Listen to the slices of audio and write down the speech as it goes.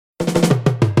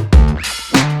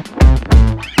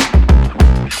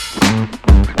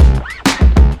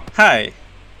Hi,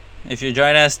 if you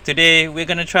join us today, we're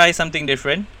gonna try something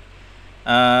different.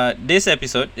 This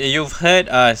episode, you've heard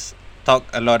us talk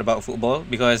a lot about football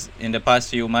because in the past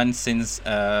few months since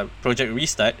Project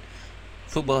Restart,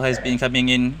 football has been coming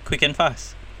in quick and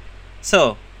fast.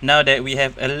 So, now that we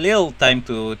have a little time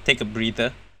to take a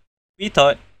breather, we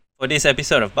thought for this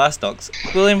episode of Bus Talks,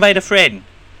 we'll invite a friend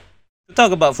to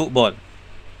talk about football.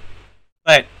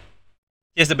 But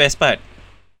here's the best part.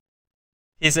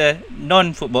 He's a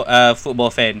non-football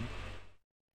football fan.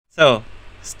 So,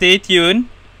 stay tuned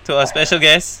to our special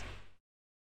guest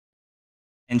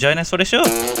and join us for the show.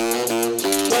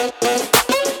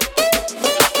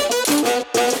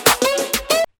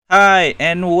 Hi,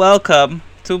 and welcome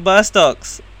to Bus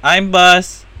Talks. I'm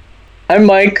Buzz, I'm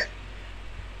Mike.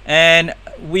 and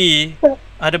we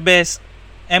are the best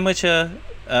amateur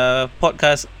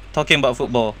podcast talking about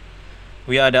football.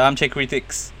 We are the Armchair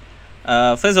Critics.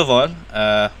 First of all,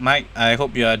 Mike, I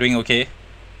hope you are doing okay.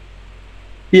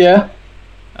 Yeah.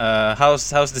 How's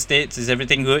the states? Is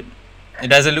everything good? It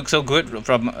doesn't look so good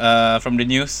from the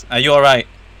news. Are you all right?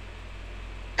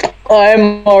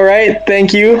 I'm all right.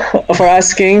 Thank you for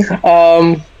asking.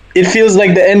 It feels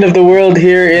like the end of the world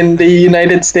here in the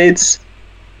United States.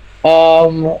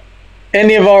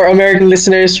 Any of our American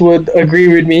listeners would agree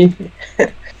with me.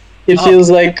 It Oh. feels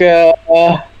like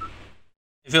It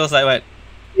feels like what?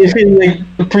 it feels like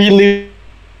the prelude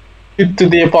to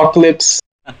the apocalypse.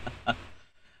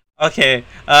 Okay.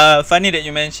 Funny that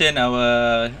you mentioned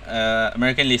our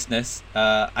American listeners.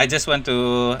 I just want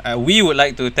to. We would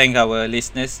like to thank our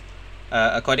listeners.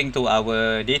 According to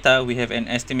our data, we have an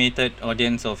estimated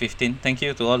audience of 15. Thank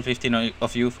you to all 15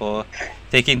 of you for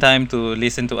taking time to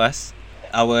listen to us.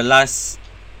 Our last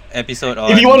episode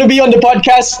on. If you want to be on the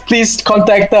podcast, please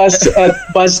contact us at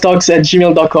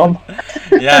buzztalks@gmail.com.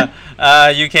 Yeah.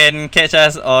 You can catch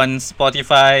us on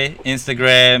Spotify,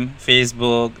 Instagram,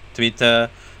 Facebook, Twitter.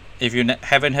 If you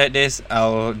haven't heard this,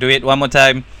 I'll do it one more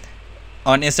time.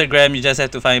 On Instagram, you just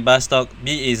have to find Buzztalk,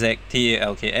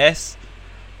 BAZTALKS.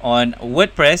 On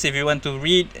WordPress, if you want to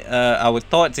read our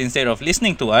thoughts instead of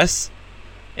listening to us,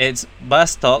 it's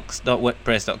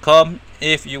buzztalks.wordpress.com.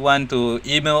 If you want to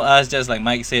email us, just like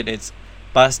Mike said, it's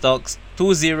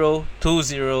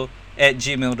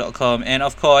buzztalks2020@gmail.com. And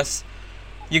of course,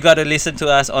 you gotta listen to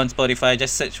us on Spotify.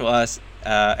 Just search for us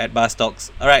at Buzz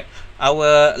Talks. Alright,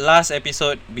 our last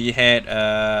episode, we had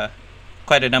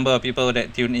quite a number of people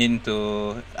that tuned in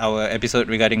to our episode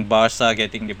regarding Barca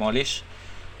getting demolished.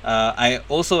 I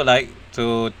also like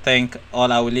to thank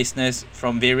all our listeners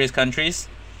from various countries.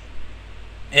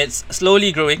 It's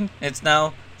slowly growing. It's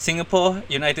now Singapore,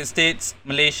 United States,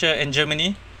 Malaysia, and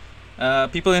Germany.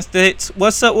 People in States,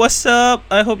 what's up? What's up?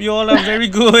 I hope you all are very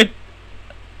good.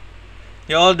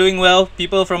 You're all doing well.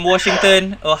 People from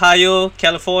Washington, Ohio,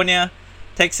 California,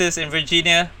 Texas, and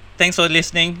Virginia, thanks for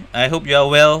listening. I hope you are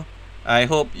well. I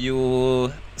hope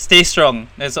you stay strong.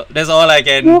 That's all I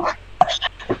can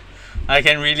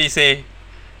really say.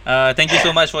 Thank you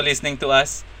so much for listening to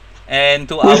us, and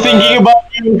to We're thinking about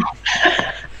you.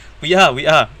 we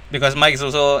are because Mike is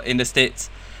also in the States,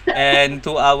 and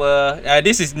to our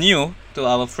this is new to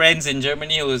our friends in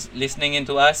Germany who's listening in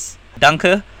to us.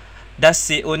 Danke, dass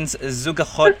Sie uns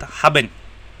zugehört haben.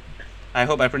 I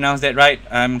hope I pronounced that right.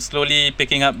 I'm slowly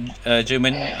picking up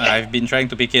German. I've been trying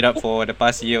to pick it up for the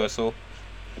past year or so.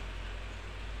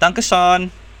 Danke schön.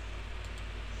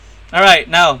 Alright,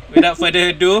 now, without further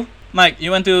ado, Mike, you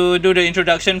want to do the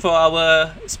introduction for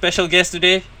our special guest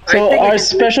today? So our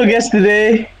special guest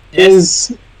today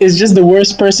Yes. is just the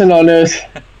worst person on earth.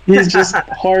 He's just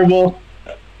horrible.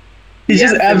 He's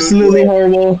just absolutely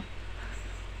horrible.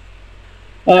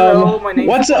 Hello, my name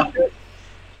What's is up?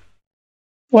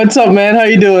 What's up, man? How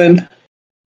you doing?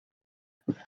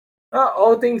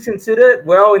 All things considered,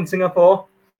 well in Singapore.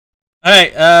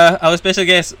 Alright, our special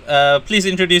guest, please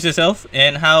introduce yourself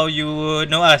and how you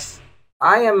know us.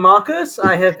 I am Marcus.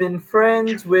 I have been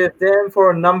friends with them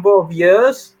for a number of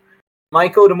years.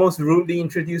 Michael, the most rudely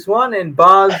introduced one, and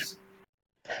Buzz,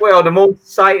 well, the most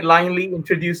sidelinely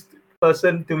introduced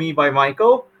person to me by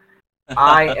Michael.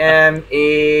 I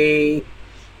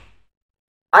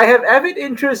have avid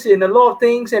interest in a lot of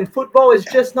things, and football is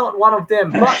just not one of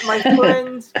them. But my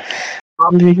friends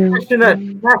are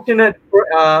passionate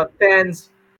fans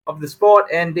of the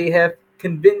sport, and they have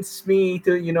convinced me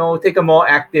to, take a more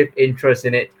active interest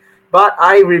in it. But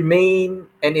I remain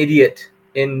an idiot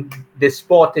in this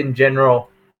sport in general.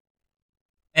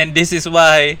 And this is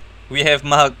why we have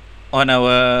Mark on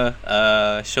our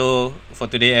show for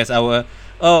today as our...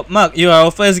 Oh, Mark, you are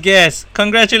our first guest.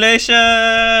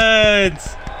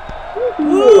 Congratulations!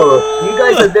 Ooh, you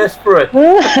guys are desperate.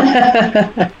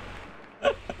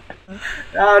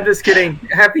 No, I'm just kidding.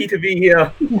 Happy to be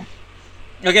here.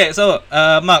 Okay, so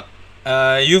Mark,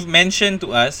 you've mentioned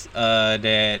to us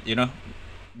that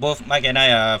both Mike and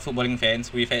I are footballing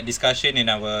fans. We've had discussion in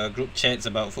our group chats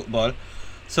about football.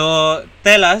 So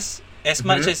tell us as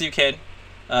much as you can.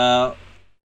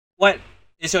 What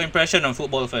is your impression on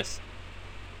football first?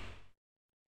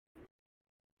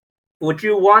 Would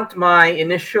you want my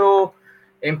initial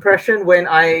impression when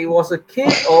I was a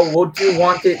kid, or would you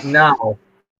want it now?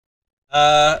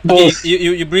 Okay,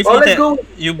 you briefly let's go.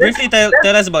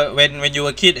 tell us about when you were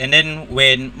a kid, and then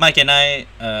when Mike and I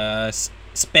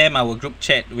spam our group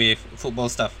chat with football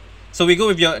stuff. So we go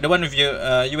with the one with you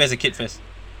as a kid first.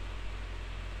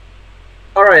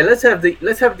 All right, let's have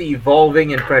the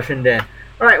evolving impression then.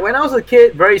 All right, when I was a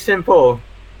kid, very simple.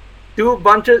 Two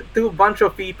bunch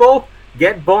of people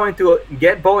get ball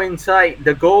inside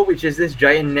the goal, which is this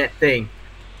giant net thing.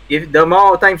 If the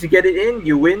amount of times you get it in,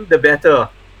 you win, the better.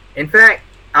 In fact,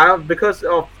 because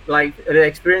of like the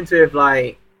experience with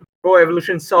like Pro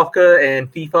Evolution Soccer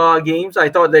and FIFA games, I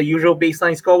thought the usual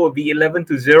baseline score would be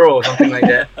 11-0 or something like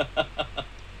that.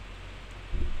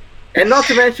 And not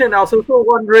to mention, I was also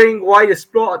wondering why the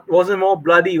sport wasn't more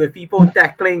bloody with people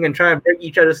tackling and trying to break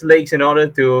each other's legs in order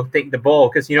to take the ball.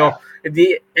 Because, if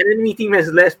the enemy team has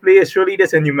less players, surely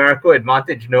there's a numerical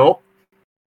advantage, no?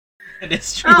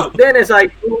 That's true. Now, then as I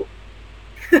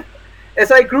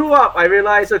grew up, I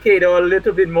realized, okay, there were a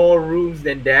little bit more rules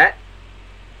than that.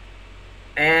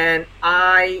 And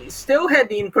I still had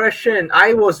the impression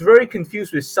I was very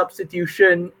confused with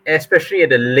substitution, especially at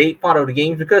the late part of the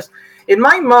game, because in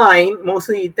my mind,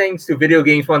 mostly thanks to video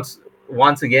games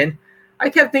once again, I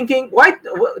kept thinking, why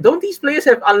don't these players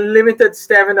have unlimited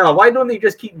stamina? Why don't they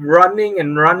just keep running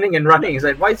and running and running? It's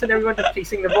like, why isn't everyone just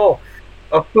chasing the ball?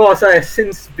 Of course, I have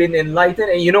since been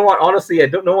enlightened, and you know what? Honestly, I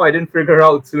don't know why I didn't figure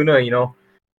out sooner.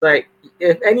 Like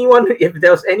if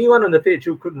there was anyone on the pitch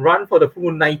who could run for the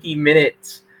full 90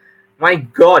 minutes, my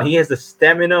God, he has the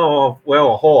stamina of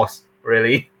a horse,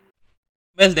 really.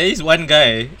 Well, there is one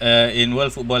guy in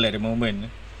world football at the moment.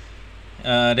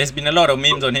 There's been a lot of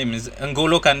memes on him. It's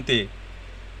N'Golo Kante.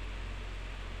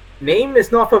 Name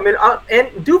is not familiar,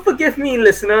 and do forgive me,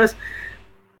 listeners.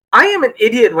 I am an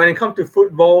idiot when it comes to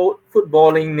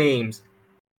footballing names.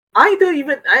 I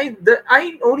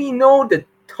only know the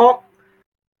top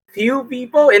few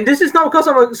people, and this is not because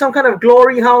I'm some kind of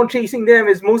glory hound chasing them.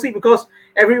 It's mostly because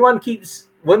everyone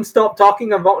won't stop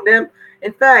talking about them.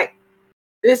 In fact,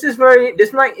 this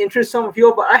might interest some of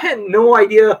you, but I had no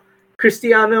idea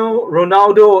Cristiano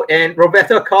Ronaldo and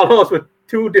Roberto Carlos were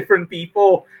two different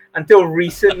people until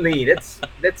recently.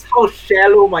 That's how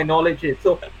shallow my knowledge is.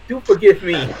 So do forgive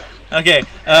me. Okay,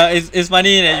 it's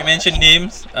funny that you mentioned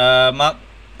names. Mark,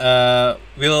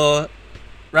 we'll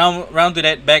round to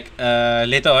that back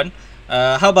later on.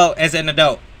 How about as an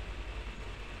adult?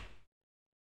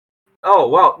 Oh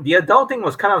well, the adult thing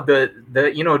was kind of the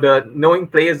knowing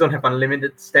players don't have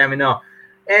unlimited stamina,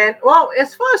 and well,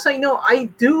 as far as I know, I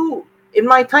do. In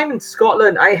my time in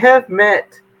Scotland, I have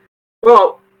met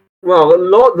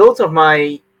loads of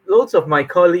my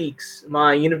colleagues,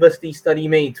 my university study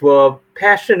mates, were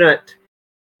passionate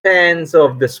fans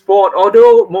of the sport,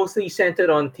 although mostly centered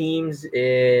on teams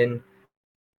in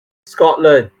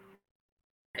Scotland.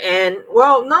 And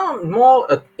well, now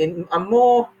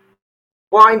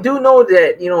I do know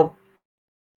that,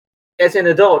 as an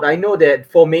adult, I know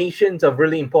that formations are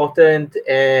really important,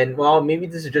 and well, maybe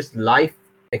this is just life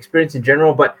experience in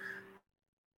general, but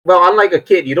well, unlike a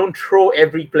kid, you don't throw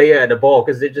every player at the ball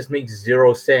because it just makes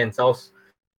zero sense.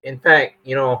 In fact,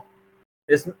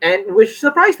 which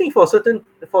surprised me for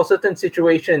certain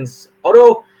situations.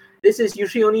 Although this is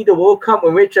usually only the World Cup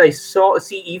in which I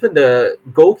see even the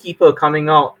goalkeeper coming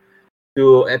out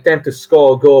to attempt to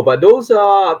score a goal. But those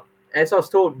are, as I was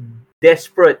told,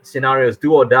 desperate scenarios,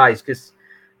 do or dies. Because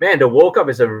man, the World Cup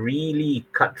is a really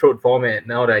cutthroat format.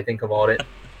 Now that I think about it.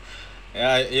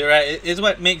 Yeah, you're right. It's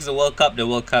what makes the World Cup the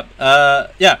World Cup.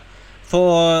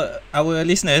 For our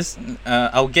listeners,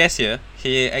 our guest here,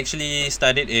 he actually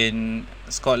studied in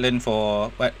Scotland for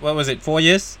what was it? 4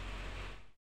 years.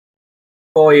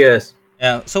 4 years.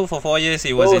 Yeah. So for 4 years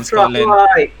he was in Scotland.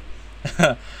 Right.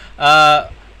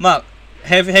 Mark,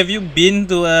 have you been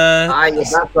to a?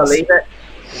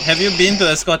 Have you been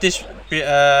to a Scottish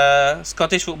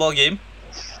football game?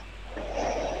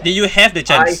 Did you have the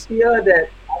chance?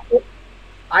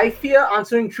 I fear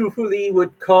answering truthfully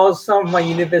would cause some of my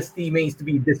university mates to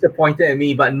be disappointed in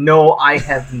me, but no, I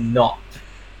have not.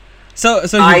 So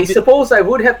I suppose I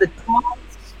would have the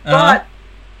chance, but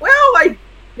well, I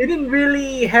didn't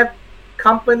really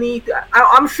company.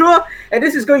 I'm sure, and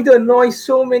this is going to annoy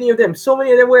so many of them. So many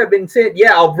of them would have been said,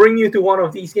 "Yeah, I'll bring you to one of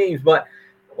these games," but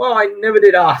well, I never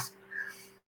did ask.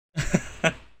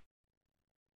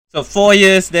 So 4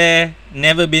 years there,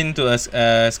 never been to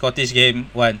a Scottish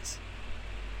game once.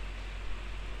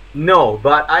 No,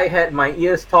 but I had my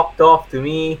ears talked off to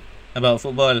me About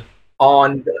football.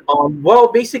 on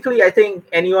well, basically, I think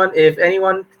if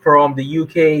anyone from the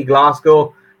UK,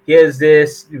 Glasgow, hears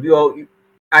this, if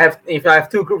I have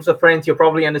two groups of friends, you'll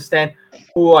probably understand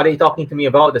who are they talking to me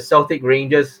about. The Celtic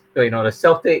Rangers, the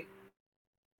Celtic.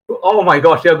 Oh my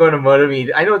gosh, they're going to murder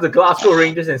me. I know the Glasgow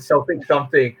Rangers and Celtic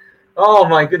something. Oh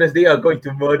my goodness, they are going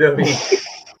to murder me.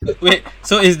 Wait,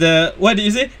 so is what did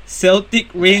you say?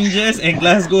 Celtic Rangers and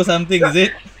Glasgow something, is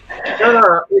it?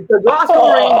 No. It's the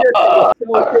Glasgow Rangers and the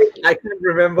Celtic. I can't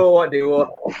remember what they were.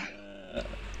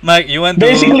 Mike, you want to...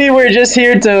 Basically, we're just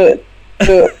here to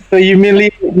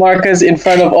humiliate Marcus in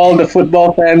front of all the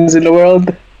football fans in the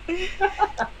world.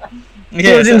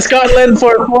 He was in Scotland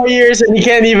for 4 years and he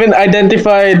can't even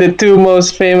identify the two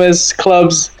most famous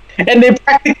clubs. And they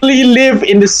practically live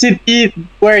in the city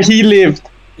where he lived.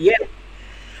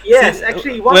 Yes,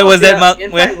 actually, where was that, Mark?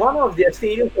 Fact, one of their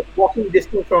stadiums was walking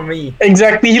distance from me.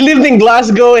 Exactly. He lived in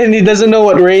Glasgow and he doesn't know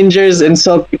what Rangers and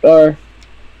Celtic are.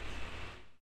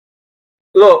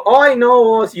 Look, all I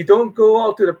know was you don't go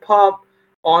out to the pub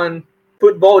on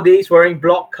football days wearing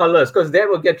block colours because that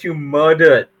will get you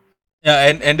murdered.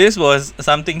 Yeah, and this was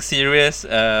something serious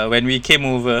when we came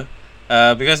over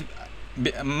because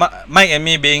Mike and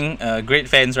me being great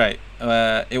fans, right?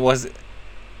 It was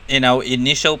in our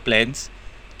initial plans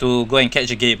to go and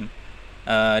catch a game.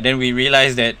 Then we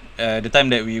realized that the time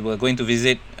that we were going to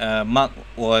visit Mark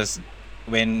was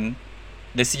when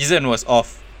the season was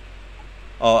off.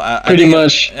 Or I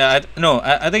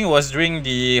think it was during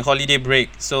the holiday break.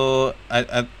 So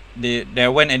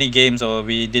there weren't any games, or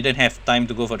we didn't have time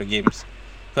to go for the games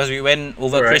because we went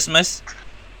over Christmas.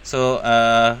 So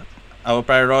our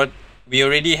priority, we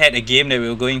already had a game that we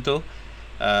were going to.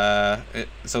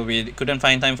 So we couldn't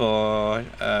find time for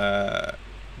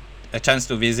a chance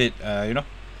to visit,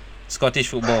 Scottish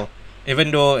football.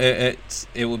 Even though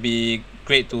it would be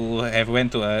great to have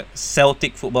went to a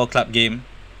Celtic Football Club game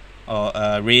or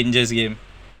a Rangers game.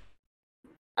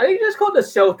 I think it's called the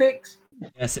Celtics.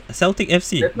 Yes, Celtic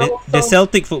FC, the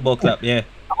Celtic Football Club. Yeah.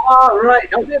 Ah, right.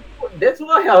 That's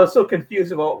why I was so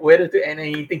confused about whether to add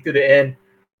anything to the end.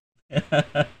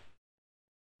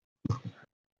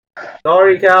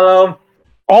 Sorry, Callum.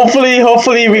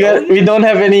 Hopefully we don't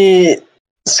have any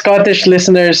Scottish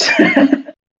listeners.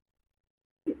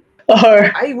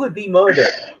 Or I would be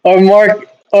murdered. Or Mark,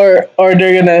 or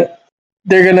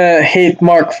they're gonna hate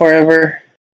Mark forever.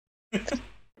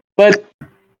 But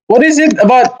what is it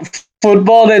about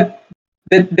football that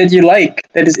you like,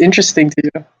 that is interesting to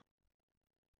you?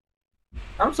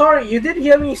 I'm sorry, you did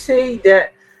hear me say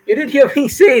that. You did hear me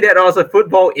say that I was a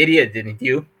football idiot, didn't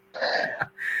you?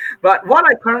 But what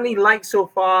I currently like so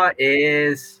far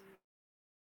is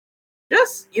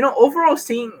just, overall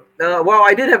seeing.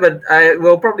 I did have I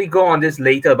will probably go on this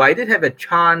later, but I did have a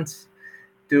chance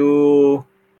to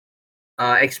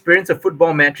experience a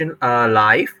football match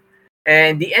live,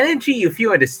 and the energy you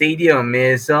feel at the stadium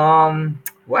is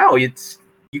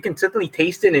you can certainly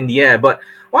taste it in the air. But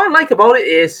what I like about it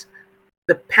is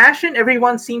the passion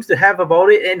everyone seems to have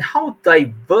about it, and how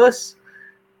diverse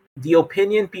the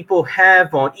opinion people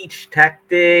have on each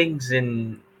tactics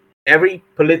and every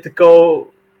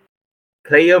political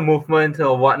player movement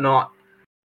or whatnot.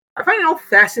 I find it all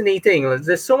fascinating.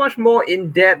 There's so much more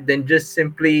in depth than just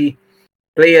simply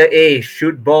player A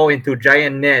shoot ball into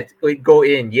giant net, go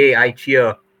in, yay, I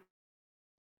cheer.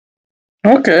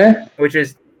 Okay. Which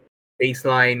is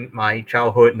baseline my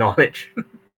childhood knowledge.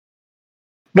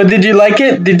 But did you like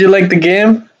it? Did you like the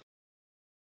game?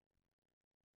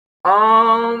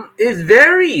 It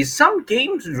varies. Some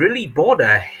games really bore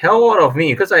the hell out of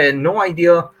me because I had no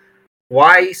idea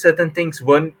why certain things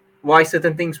were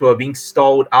being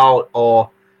stalled out, or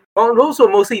those were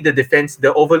mostly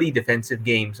the overly defensive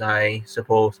games, I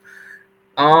suppose.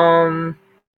 But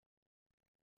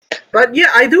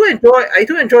yeah, I do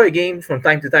enjoy a game from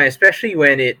time to time, especially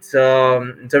when it's a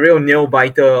real nail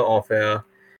biter of a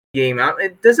game.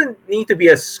 It doesn't need to be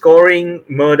a scoring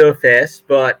murder fest,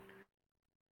 but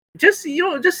just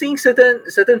seeing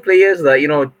certain players, like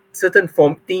certain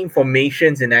team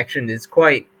formations in action is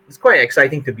quite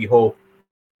exciting to behold.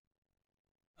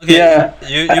 Okay, yeah,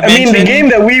 I mean the game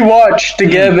that we watched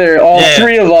together, all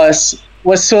three of us,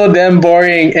 was so damn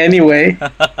boring anyway.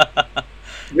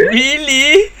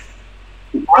 Really?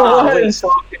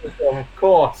 Of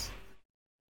course.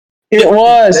 It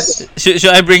was. Should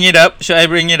I bring it up? Should I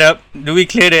bring it up? Do we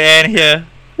clear the air here?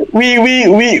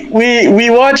 We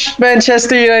watched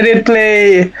Manchester United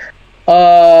play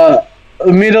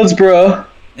Middlesbrough,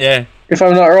 Yeah. if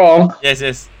I'm not wrong.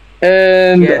 Yes.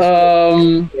 And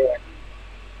Yes.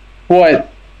 what?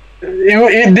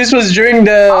 This was during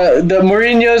the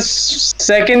Mourinho's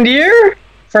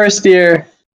first year,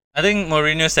 I think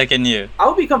Mourinho's second year.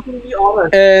 I'll be completely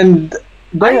honest. and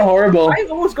they were horrible. I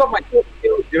almost got my foot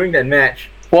killed during that match.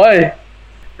 Why?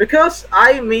 Because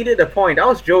I made it a point. I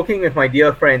was joking with my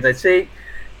dear friends. I'd say,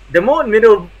 the more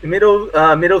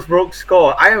Middlesbrough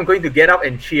score, I am going to get up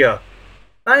and cheer.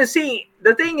 Now you see,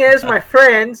 the thing is, my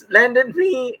friends landed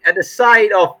me at the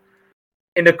side of,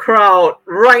 in the crowd,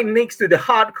 right next to the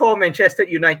hardcore Manchester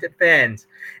United fans.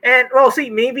 And well, see,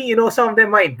 maybe some of them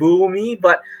might boo me,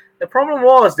 but the problem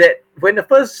was that when the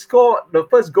first goal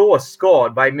was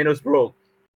scored by Middlesbrough,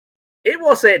 it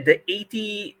was at the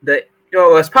 80. It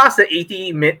was past the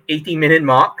 80 minute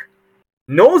mark.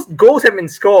 No goals have been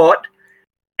scored,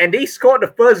 and they scored the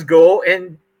first goal.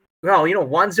 And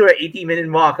 1-0 at 80 minute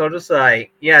mark. I was just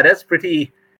like, yeah, that's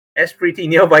pretty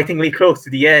nail-bitingly close to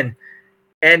the end.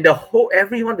 And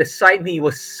everyone beside me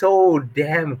was so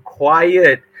damn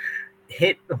quiet.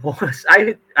 I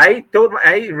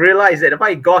realized that if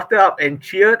I got up and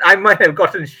cheered, I might have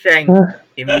gotten shanked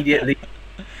immediately.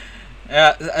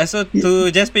 So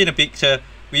to just paint a picture,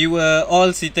 we were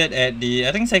all seated at the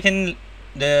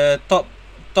top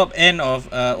end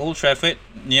of Old Trafford,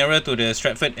 nearer to the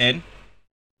Stratford end,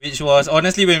 which was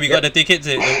honestly, when we got the tickets,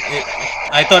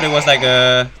 I thought it was like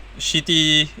a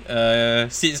shitty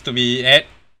seats to be at.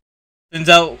 Turns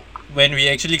out when we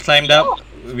actually climbed up,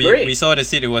 we saw the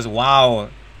seat. It was wow,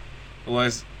 it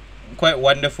was quite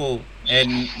wonderful,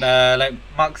 and like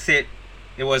Mark said,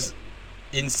 it was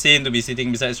insane to be sitting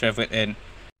beside Stratford. And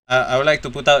I would like to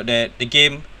put out that the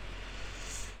game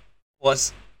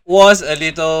was a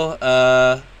little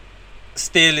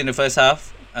stale in the first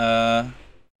half.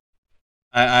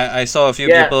 I saw a few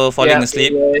people falling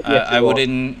asleep. I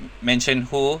wouldn't mention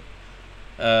who.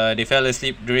 They fell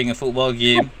asleep during a football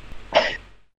game.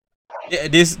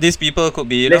 These people could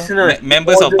be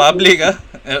members of public.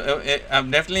 I'm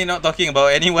definitely not talking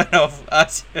about any one of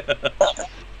us here.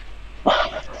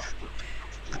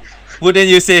 Wouldn't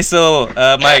you say so,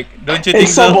 Mike? Don't you think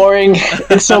so? It's so boring.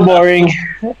 It's so boring.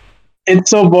 It's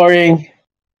so boring.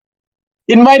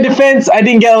 In my defense, I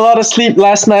didn't get a lot of sleep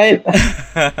last night.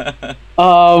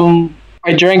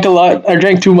 I drank a lot. I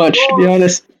drank too much, to be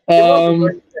honest. So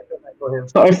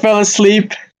I fell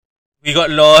asleep. We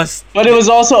got lost. But it was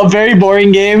also a very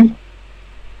boring game.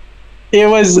 It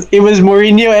was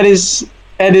Mourinho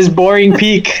at his boring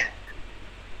peak,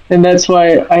 and that's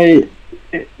why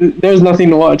there's nothing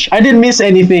to watch. I didn't miss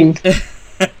anything.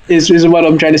 is what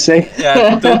I'm trying to say.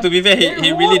 Yeah, to be fair,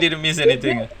 he really didn't miss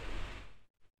anything.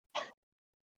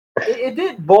 It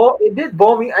did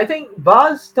bore me. I think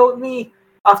Buzz told me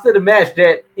after the match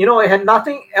that it had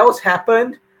nothing else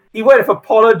happened. He would have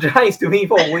apologized to me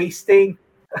for wasting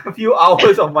a few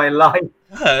hours of my life.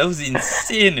 That was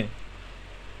insane.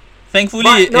 Thankfully,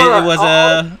 it was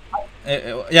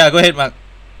yeah, go ahead, Mark.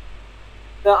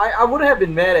 No, I wouldn't have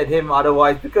been mad at him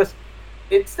otherwise, because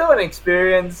it's still an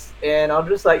experience, and I'm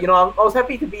just like, I was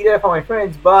happy to be there for my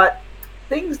friends, but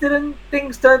things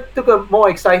took a more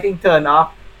exciting turn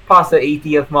past the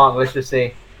 80th mark, let's just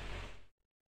say.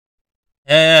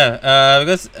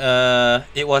 Because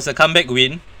it was a comeback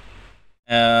win.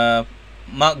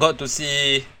 Mark got to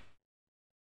see.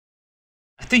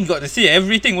 I think got to see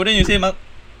everything, wouldn't you say, Mark?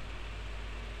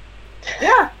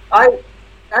 Yeah, I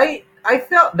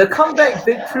felt the comeback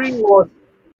victory was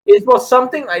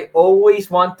something I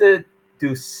always wanted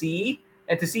to see,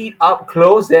 and to see it up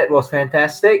close, that was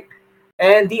fantastic.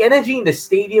 And the energy in the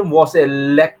stadium was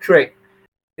electric.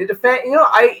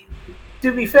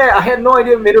 To be fair, I had no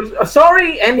idea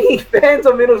sorry, any fans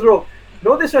of Middlesbrough.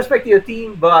 No disrespect to your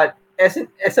team, but as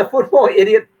a football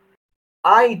idiot,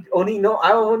 I only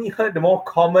heard the more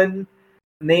common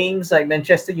names like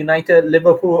Manchester United,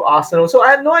 Liverpool, Arsenal. So I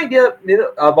had no idea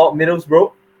about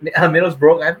Middlesbrough.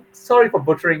 I'm sorry for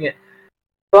butchering it,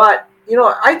 but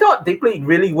I thought they played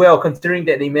really well, considering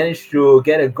that they managed to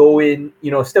get a goal in.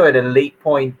 Still at a late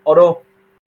point. Although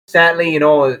sadly,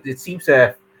 it seems to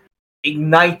have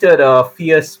ignited a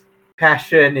fierce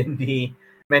passion in the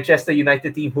Manchester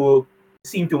United team, who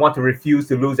seem to want to refuse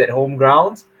to lose at home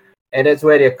grounds, and that's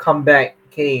where their comeback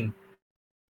came.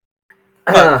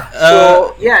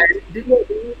 So yeah,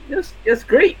 it's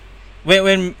great.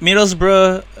 When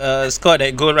Middlesbrough scored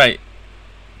that goal, right?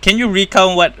 Can you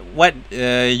recount what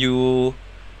you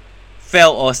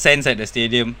felt or sensed at the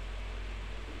stadium?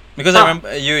 Because I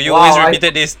remember you always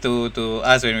repeated this to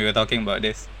us when we were talking about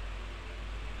this.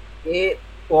 It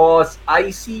was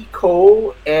icy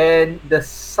cold, and the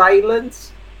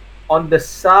silence on the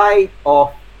side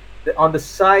of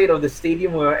the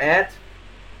stadium we were at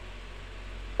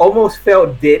almost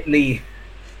felt deadly,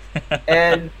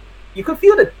 and you could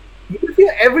feel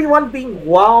everyone being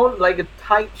wound like a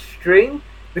tight string,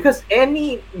 because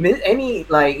any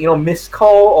missed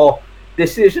call or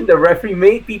decision the referee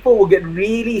made, people will get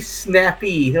really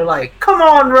snappy. They're like, "Come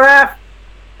on, ref!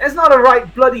 That's not a right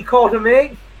bloody call to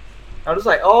make." I was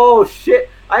like, "Oh shit!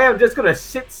 I am just gonna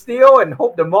sit still and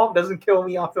hope the mob doesn't kill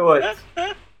me afterwards."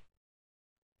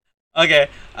 Okay.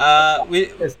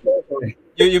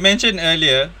 You mentioned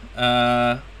earlier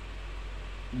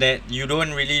that you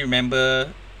don't really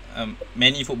remember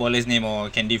many footballers' name or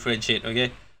can differentiate.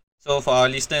 Okay, so for our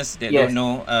listeners that don't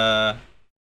know,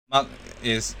 Mark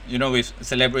is with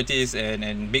celebrities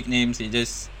and big names.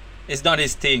 It's not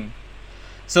his thing.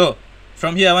 So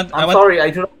from here, I'm sorry,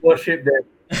 I do not worship them.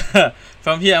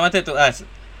 From here, I wanted to ask,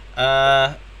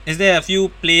 is there a few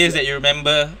players that you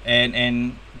remember,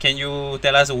 and can you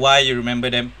tell us why you remember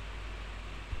them?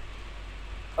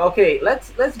 Okay,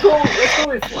 let's go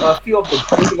with a few of the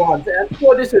big ones. I'm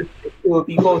sure this is to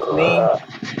people's name.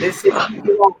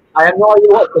 I have no idea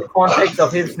what the context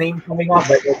of his name coming up,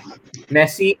 but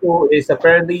Messi, who is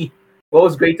apparently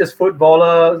world's greatest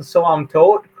footballer, so I'm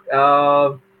told.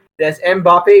 There's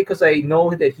Mbappe, because I know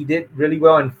that he did really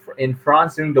well in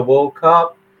France during the World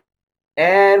Cup.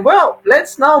 And well,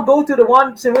 let's now go to the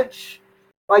ones in which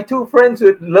my two friends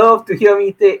would love to hear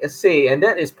me say, and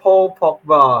that is Paul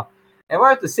Pogba. And what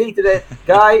I have to say to that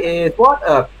guy is, what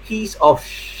a piece of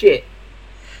shit.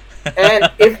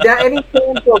 And if there are any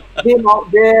fans of him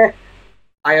out there,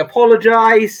 I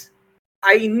apologize.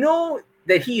 I know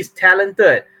that he is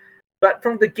talented, but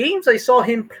from the games I saw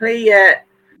him play at,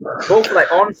 both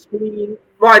like on screen.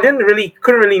 Well, I couldn't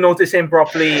really notice him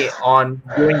properly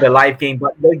during the live game,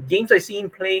 but the games I see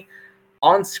him play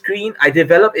on screen, I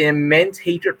developed an immense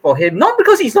hatred for him. Not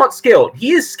because he's not skilled;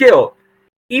 he is skilled.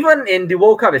 Even in the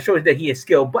World Cup, it shows that he is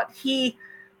skilled. But he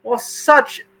was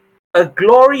such a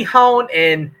glory hound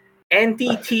and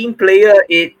anti-team player.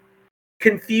 It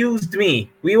confused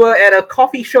me. We were at a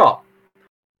coffee shop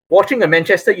watching a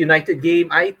Manchester United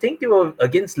game. I think they were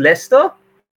against Leicester.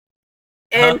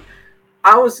 And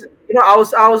I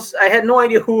had no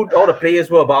idea who all the players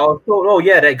were, but I was told, oh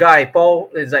yeah, that guy Paul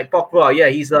is like Pogba. Yeah,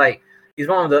 he's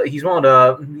one of the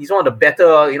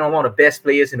better, one of the best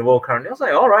players in the world currently. I was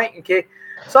like, all right, okay.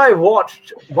 So I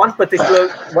watched one particular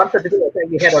attack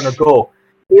he had on the go.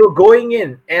 They were going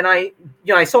in, and I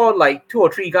saw like 2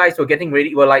 or 3 guys were getting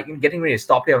ready to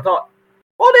stop him. I thought,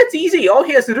 oh, that's easy. All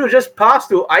he has to do is just pass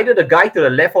to either the guy to the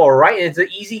left or right, and it's an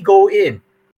easy go in.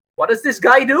 What does this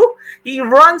guy do? He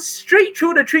runs straight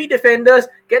through the 3 defenders,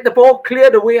 get the ball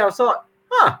cleared away. I thought,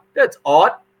 that's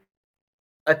odd.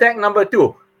 Attack number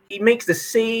 2, he makes the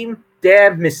same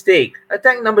damn mistake.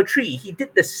 Attack number 3, he did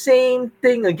the same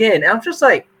thing again. And I'm just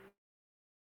like,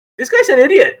 this guy's an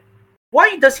idiot.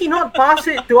 Why does he not pass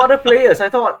it to other players? I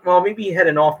thought, well, maybe he had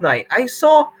an off night. I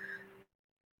saw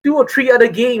 2 or 3 other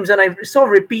games, and I saw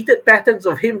repeated patterns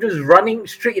of him just running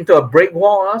straight into a brick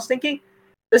wall. And I was thinking,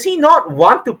 does he not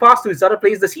want to pass to his other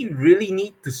players? Does he really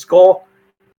need to score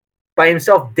by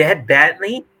himself that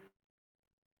badly?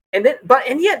 And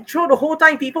yet throughout the whole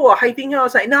time, people were hyping him. I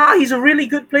was like, nah, he's a really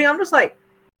good player. I'm just like,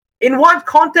 in what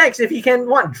context? If he can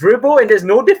dribble and there's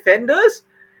no defenders,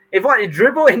 if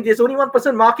dribble and there's only one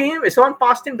person marking him, if someone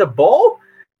passed him the ball.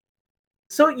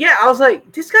 So yeah, I was like,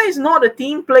 this guy is not a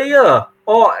team player,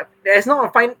 or as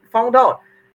not found out.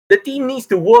 The team needs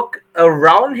to work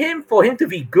around him for him to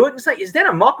be good. It's like, is that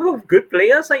a mark of a good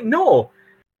player? It's like, no.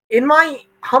 In my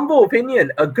humble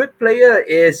opinion, a good player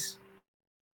is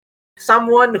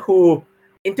someone who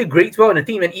integrates well in the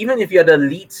team. And even if you're the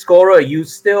lead scorer, you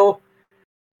still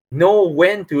know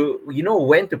when to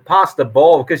pass the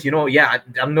ball, because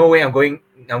I'm no way I'm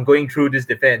going through this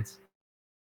defense.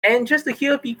 And just to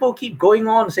hear people keep going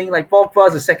on saying like Pogba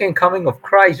is the second coming of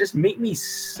Christ just made me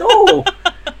so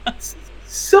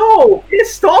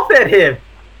pissed off at him.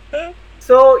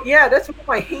 So yeah, that's where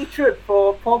my hatred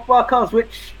for Pogba comes,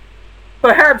 which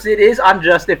perhaps it is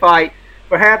unjustified,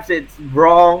 perhaps it's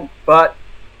wrong, but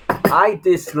I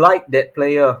dislike that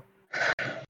player.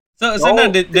 So now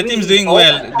the team's doing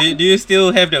well. Do you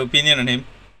still have the opinion on him?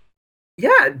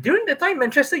 Yeah, during the time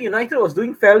Manchester United was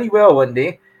doing fairly well one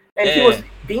day, and he was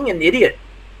being an idiot.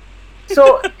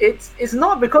 So it's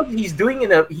not because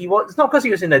it's not because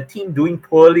he was in a team doing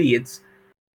poorly. It's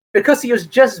because he was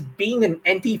just being an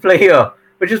anti-player.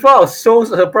 which is why I was so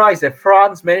surprised that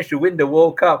France managed to win the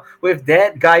World Cup with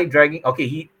that guy dragging. Okay,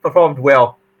 he performed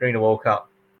well during the World Cup.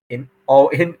 In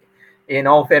all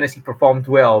fairness, he performed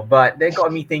well. But that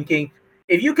got me thinking: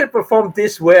 if you can perform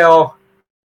this well,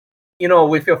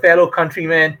 with your fellow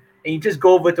countrymen, and you just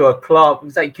go over to a club,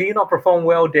 it's like, can you not perform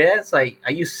well there? It's like,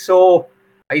 are you so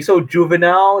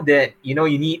juvenile that you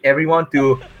need everyone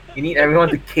to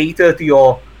cater to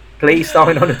your play style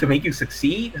in order to make you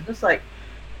succeed? It's just like,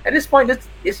 at this point,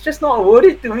 it's just not worth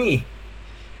it to me.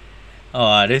 Oh,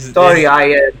 I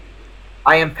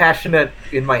am passionate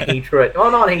in my hatred. Oh,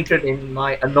 not hatred, in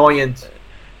my annoyance.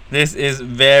 This is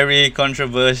very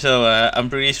controversial. I'm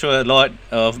pretty sure a lot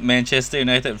of Manchester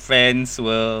United fans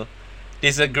will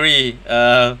disagree.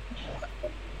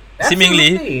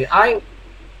 Seemingly,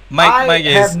 Mike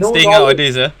is staying out of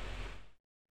this.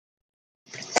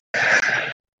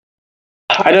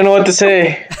 I don't know what to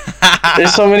say.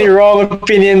 There's so many wrong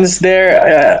opinions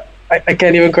there. I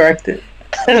can't even correct it.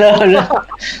 No.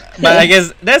 But I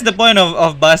guess that's the point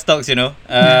of Buzz Talks,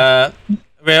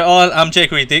 we're all armchair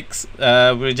critics.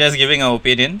 We're just giving our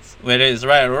opinions, whether it's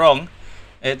right or wrong.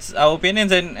 It's our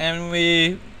opinions, and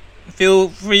we feel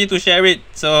free to share it.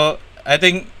 So I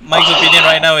think Mike's opinion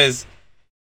right now is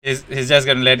he's just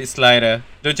gonna let it slide.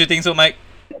 Don't you think so, Mike?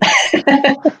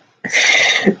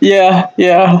 Yeah.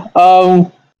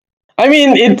 I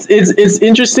mean, it's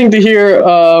interesting to hear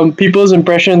people's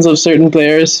impressions of certain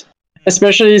players,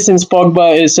 especially since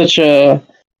Pogba is such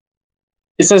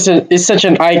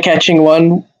an eye-catching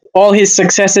one. All his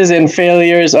successes and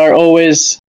failures are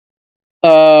always,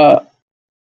 hyped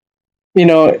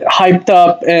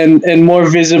up and more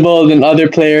visible than other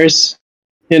players.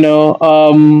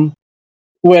 When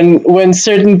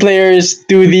certain players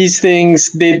do these things,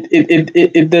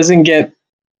 it doesn't get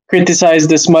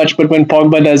criticized as much. But when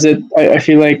Pogba does it, I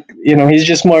feel like he's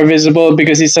just more visible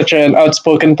because he's such an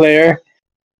outspoken player.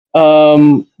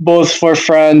 Both for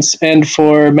France and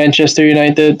for Manchester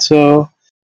United. So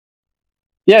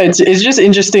yeah, it's just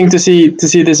interesting to see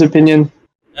this opinion.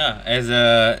 Yeah, as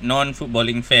a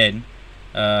non-footballing fan,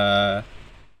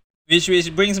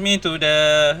 which brings me to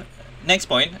the next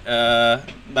point.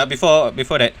 But before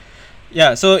that,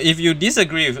 yeah. So if you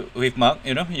disagree with Mark,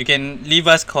 you can leave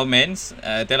us comments.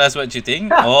 Tell us what you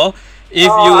think, or if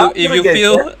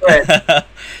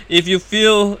you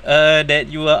feel that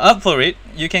you are up for it,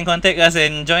 you can contact us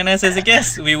and join us as a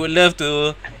guest. We would love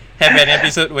to have an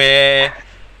episode where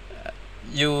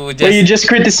you just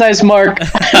criticize Mark.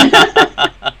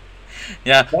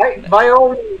 Yeah. By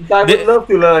all means, I would love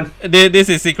to learn. This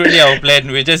is secretly our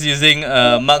plan. We're just using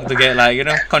Mark to get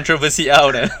controversy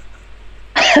out.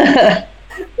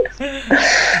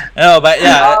 No, but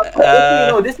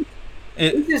yeah. This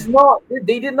is not.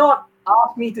 They did not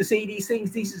ask me to say these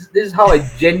things. This is how I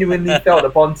genuinely felt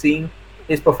upon seeing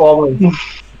his performance.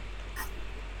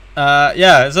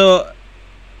 Yeah. So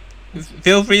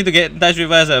feel free to get in touch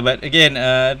with us. But again,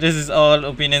 this is all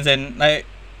opinions, and like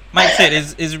Mike said,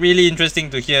 it's really interesting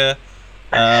to hear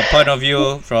point of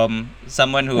view from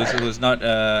someone who's not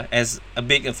as a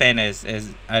big a fan as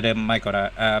either Mike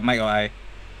or I.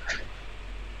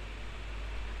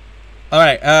 All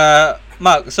right,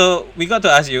 Mark. So we got to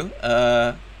ask you.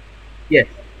 Yes.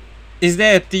 Is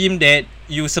there a team that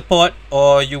you support,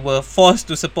 or you were forced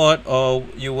to support, or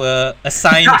you were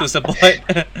assigned to support?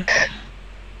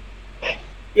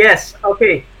 Yes.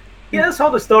 Okay. Here's how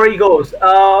the story goes.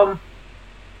 A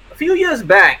few years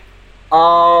back,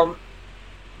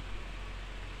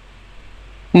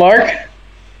 Mark,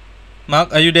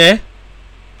 are you there?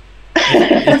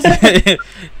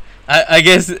 I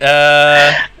guess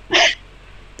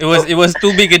it was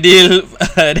too big a deal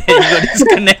that you got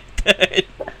disconnected.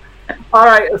 All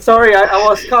right, sorry, I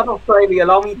was cut off slightly.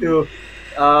 Allow me to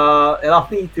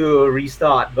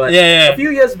restart. But yeah. A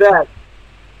few years back,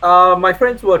 my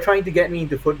friends were trying to get me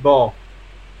into football.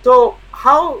 So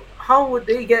how would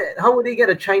they get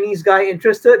a Chinese guy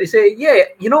interested? They say, yeah,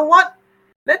 you know what?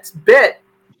 Let's bet,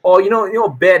 or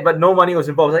bet, but no money was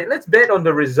involved. Like, let's bet on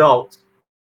the results.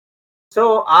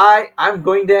 So I'm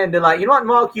going there, and they're like, you know what,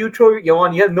 Mark, you throw your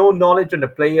one. You have no knowledge on the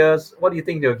players. What do you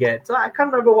think they'll get? So I can't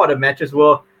remember what the matches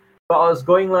were, but I was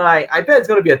going like, I bet it's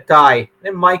gonna be a tie.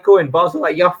 Then Michael and Buzz were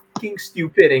like, you're fucking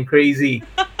stupid and crazy.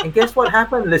 And guess what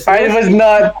happened, listeners? I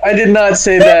did not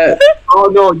say that. Oh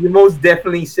no, you most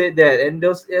definitely said that. And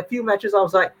there's a few matches I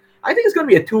was like, I think it's gonna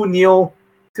be a 2-0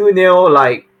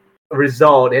 like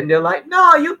result. And they're like,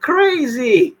 no, you're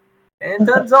crazy. And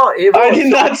turns out I did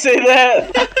not say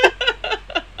that.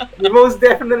 You most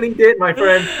definitely did, my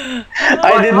friend.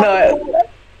 I did not.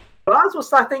 Buzz was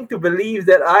starting to believe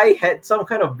that I had some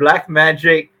kind of black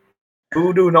magic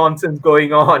voodoo nonsense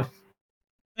going on.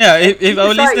 Yeah, if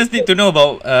our Besides- listeners need to know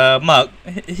about Mark,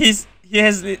 he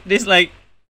has this like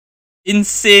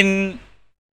insane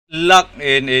luck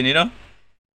in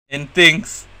in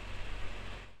things.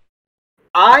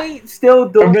 I still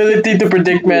don't Ability to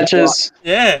predict matches.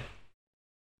 Yeah.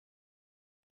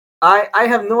 I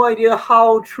have no idea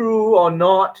how true or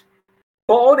not.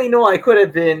 For all they know, I could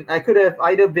have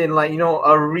either been like,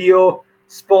 a real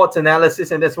sports analysis,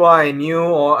 and that's why I knew,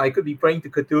 or I could be praying to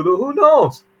Cthulhu. Who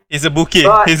knows? He's a bookie.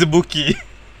 But- He's a bookie.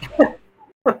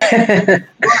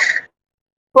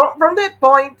 From that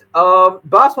point,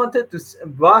 Bas wanted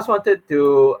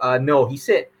to know. He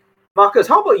said, Marcus,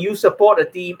 how about you support a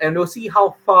team and we'll see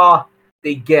how far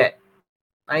they get.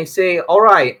 I say, all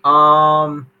right.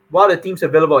 What are the teams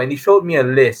available? And he showed me a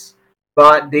list,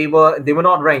 but they were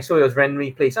not ranked, so it was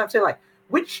randomly placed. I'm saying, like,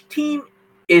 which team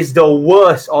is the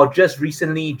worst or just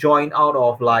recently joined out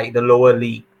of like the lower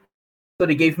league? So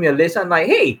they gave me a list. I'm like,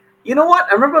 hey, you know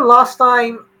what? I remember last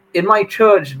time in my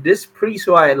church, this priest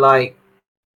who I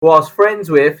was friends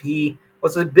with, he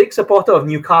was a big supporter of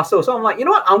Newcastle. So I'm like, you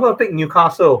know what? I'm gonna pick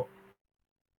Newcastle.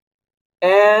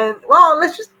 And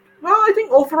I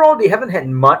think overall they haven't had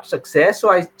much success.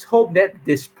 So I hope that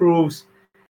disproves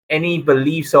any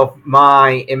beliefs of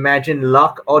my imagined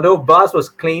luck. Although Buzz was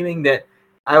claiming that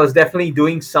I was definitely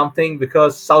doing something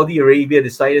because Saudi Arabia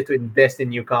decided to invest in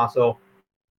Newcastle.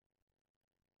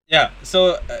 Yeah.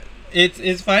 So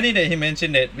it's funny that he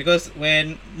mentioned that, because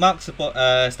when Mark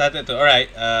started to, all right,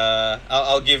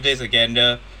 I'll give this a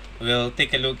gander. We'll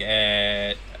take a look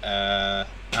at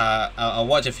I'll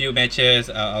watch a few matches.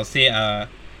 I'll say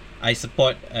I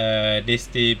support this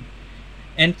team,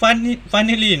 and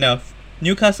funnily enough,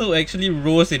 Newcastle actually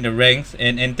rose in the ranks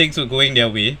and things were going their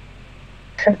way.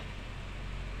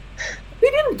 They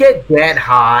didn't get that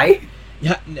high.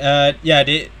 Yeah.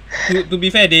 They to be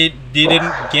fair, they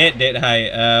didn't get that high.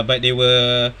 But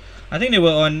I think they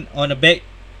were on a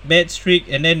bad streak,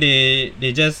 and then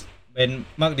they just, when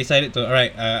Mark decided to, all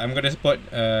right, I'm gonna support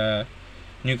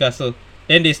Newcastle.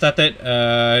 Then they started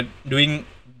doing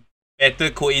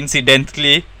better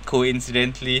coincidentally.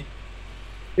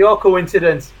 Pure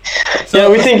coincidence. So Yeah,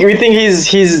 we think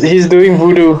he's doing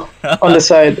voodoo on the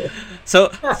side. So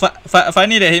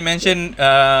funny that he mentioned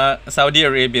Saudi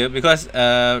Arabia, because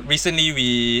recently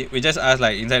we just asked,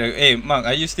 like, inside, hey Mark,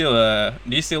 are you still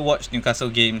do you still watch Newcastle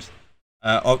games?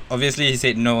 Obviously he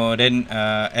said no. Then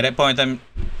at that point in time,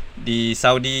 the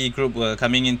Saudi group were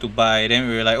coming in to buy. Then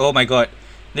we were like, oh my god,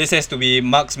 this has to be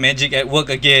Mark's magic at work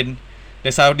again. The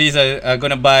Saudis are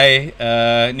gonna buy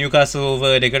Newcastle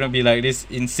over. They're gonna be like this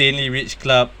insanely rich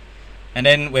club. And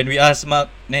then when we asked Mark,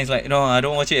 then he's like, no, I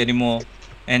don't watch it anymore.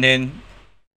 And then,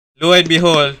 lo and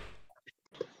behold,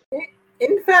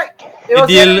 In fact, the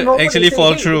deal actually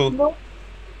fall through.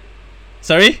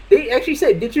 Sorry? They actually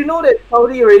said, did you know that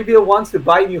Saudi Arabia wants to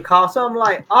buy Newcastle? I'm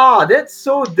like, that's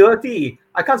so dirty.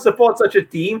 I can't support such a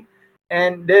team.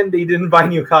 And then they didn't buy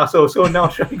Newcastle, so now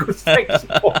should I go back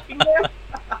supporting them?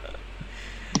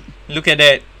 Look at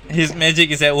that. His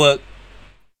magic is at work.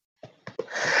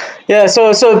 Yeah,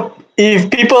 so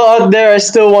if people out there are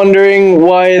still wondering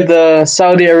why the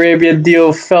Saudi Arabia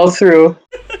deal fell through,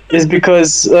 is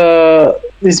because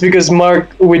Mark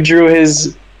withdrew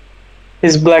his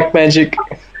black magic.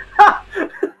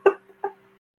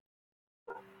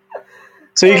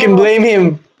 So you can blame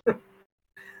him.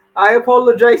 I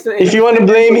apologize to If you want to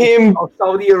blame him, of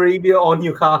Saudi Arabia or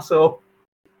Newcastle.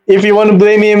 if you want to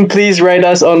blame him, please write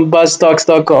us on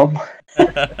buzztalks.com.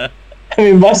 I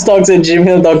mean,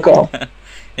 buzztalks@gmail.com.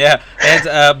 Yeah, it's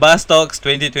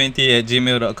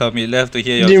buzztalks2020@gmail.com. We'd love to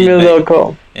hear your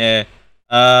gmail.com. feedback.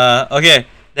 Yeah. Okay.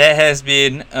 That has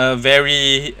been a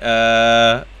very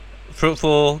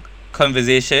fruitful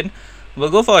conversation. We'll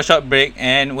go for a short break,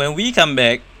 and when we come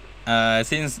back,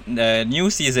 since the new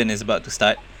season is about to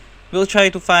start, we'll try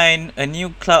to find a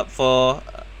new club for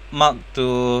Mark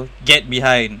to get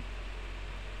behind.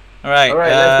 Alright.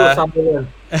 Let's go Sunderland.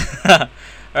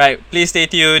 Alright, please stay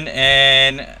tuned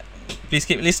and please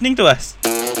keep listening to us.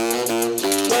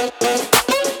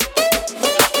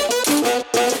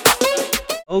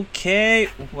 Okay,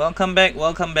 welcome back.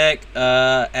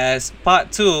 As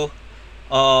part 2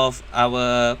 of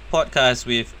our podcast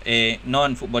with a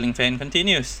non-footballing fan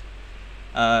continues.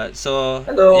 So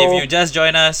Hello. if you just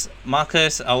join us,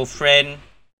 Marcus, our friend,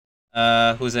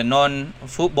 who's a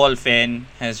non-football fan,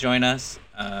 has joined us.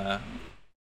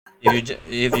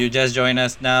 If you just join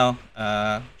us now,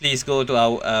 please go to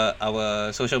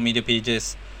our social media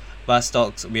pages, Buzz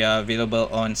Talks. We are available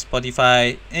on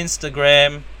Spotify,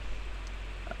 Instagram,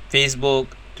 Facebook,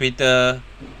 Twitter,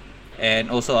 and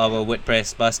also our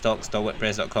WordPress,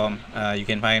 buzztalks.wordpress.com. You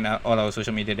can find all our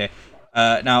social media there.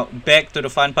 Now back to the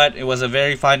fun part. It was a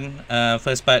very fun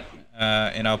first part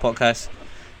in our podcast.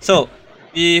 So,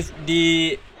 with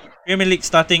the Premier League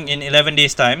starting in 11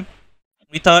 days' time,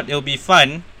 we thought it would be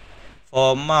fun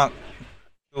for Mark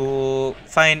to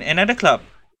find another club.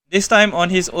 This time on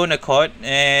his own accord,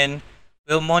 and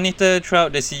we'll monitor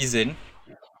throughout the season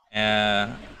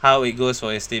how it goes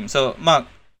for his team. So, Mark,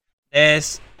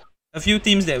 there's a few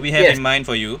teams that we have in mind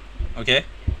for you. Okay.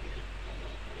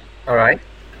 All right.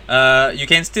 You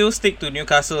can still stick to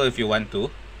Newcastle if you want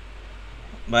to,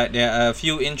 but there are a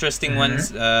few interesting ones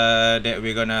that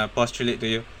we're gonna postulate to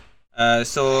you.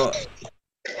 So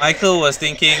Michael was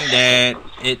thinking that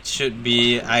it should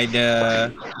be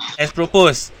either, as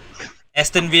proposed,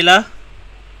 Aston Villa,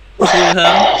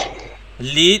 Fulham,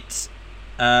 Leeds,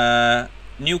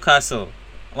 Newcastle.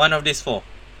 One of these four.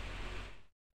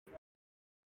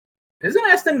 Isn't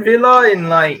Aston Villa in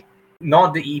like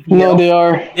not the EPL? No, they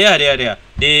are. Yeah.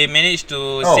 They managed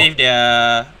to save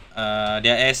their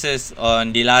asses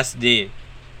on the last day.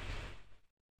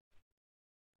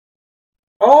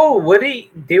 Oh, were they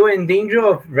were in danger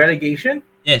of relegation?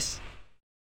 Yes.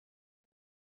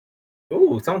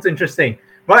 Oh, sounds interesting.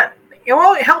 But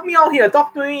help me out here.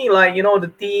 Talk to me, like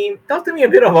the team. Talk to me a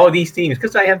bit about these teams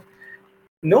because I have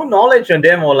no knowledge on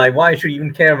them or like why I should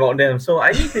even care about them. So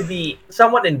I need to be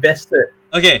somewhat invested.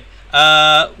 Okay.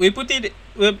 We'll put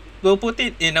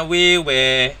it in a way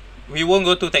where we won't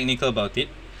go too technical about it.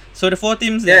 So the four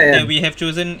teams that we have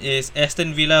chosen is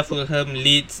Aston Villa, Fulham,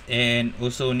 Leeds, and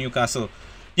also Newcastle.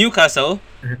 Newcastle,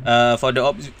 for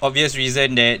the obvious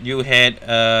reason that you had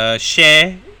a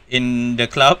share in the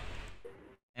club,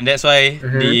 and that's why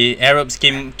the Arabs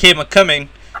came coming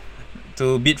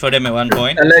to bid for them at one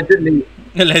point.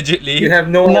 Allegedly. You have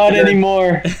no. Not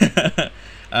anymore.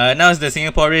 Now it's the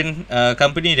Singaporean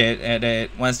company that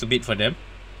wants to bid for them.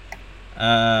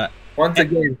 Once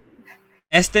again,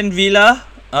 Aston Villa.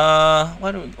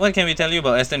 What can we tell you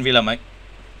about Aston Villa, Mike?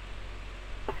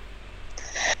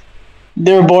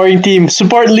 They're a boring team.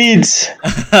 Support Leeds.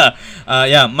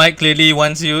 Mike clearly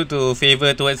wants you to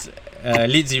favor towards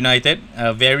Leeds United,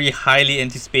 a very highly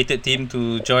anticipated team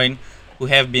to join, who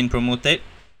have been promoted.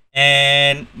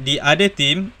 And the other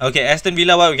team, okay, Aston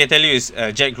Villa, what we can tell you is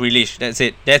Jack Grealish. That's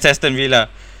it. That's Aston Villa.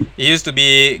 It used to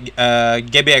be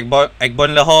Gabby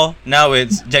Agbonlahor. Now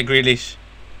it's Jack Grealish.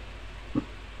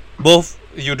 Both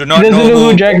you do not know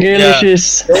who Jack Grealish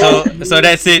is. So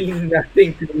that's it.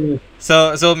 Nothing to me.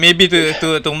 So maybe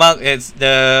to Mark, it's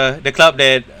the club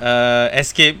that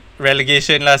escaped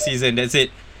relegation last season. That's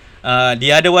it.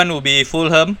 The other one will be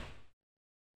Fulham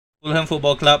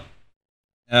Football Club.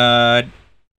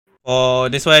 For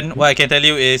this one, what I can tell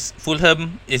you is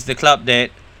Fulham is the club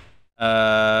that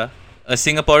a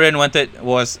Singaporean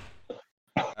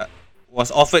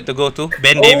was offered to go to,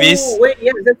 Ben Davies. Oh wait,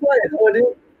 yeah, that's why I heard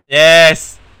it.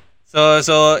 Yes.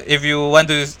 So if you want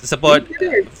to support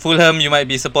Fulham, you might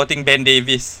be supporting Ben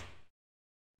Davies.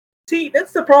 See,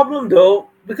 that's the problem though,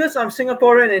 because I'm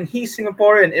Singaporean and he's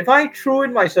Singaporean. If I threw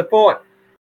in my support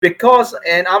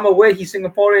and I'm aware he's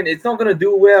Singaporean, it's not gonna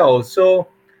do well. So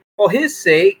for his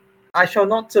sake, I shall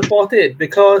not support it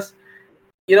because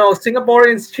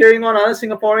Singaporeans cheering on other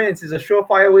Singaporeans is a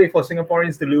surefire way for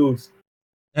Singaporeans to lose.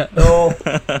 So,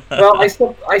 well, I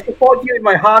support you in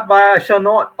my heart, but I shall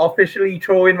not officially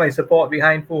throw in my support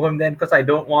behind Fulham then because I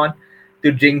don't want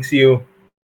to jinx you.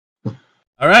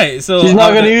 All right, so he's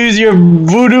not going to use your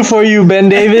voodoo for you, Ben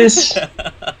Davies.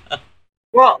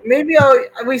 Well, maybe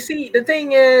we see. The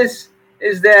thing is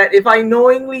that if I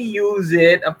knowingly use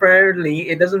it, apparently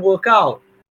it doesn't work out.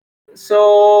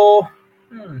 So,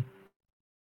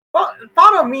 But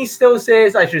part of me still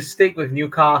says I should stick with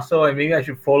Newcastle and maybe I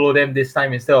should follow them this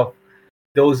time instead of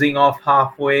dozing off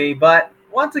halfway. But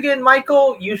once again,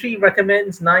 Michael usually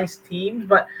recommends nice teams,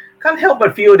 but can't help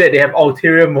but feel that they have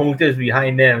ulterior motives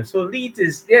behind them. So Leeds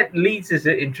is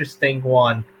an interesting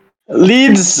one.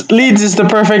 Leeds is the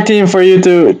perfect team for you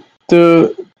to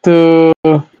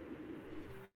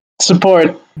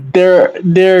support.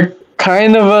 They're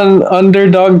kind of an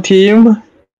underdog team.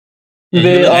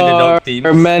 They are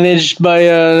managed by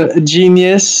a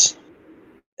genius,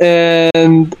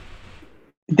 and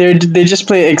they just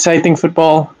play exciting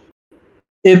football.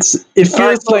 It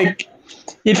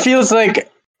feels like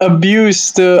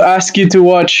abuse to ask you to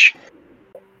watch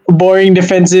boring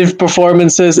defensive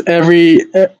performances every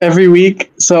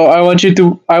week. So I want you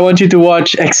to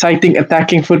watch exciting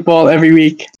attacking football every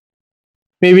week.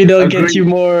 Maybe they'll get you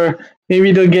more.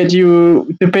 Maybe they'll get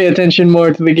you to pay attention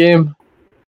more to the game.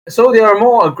 So they are a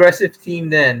more aggressive team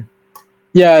then.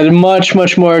 Yeah, much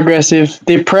more aggressive.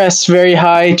 They press very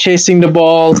high, chasing the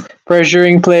ball,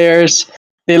 pressuring players.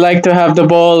 They like to have the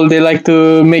ball. They like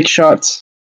to make shots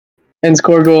and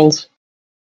score goals.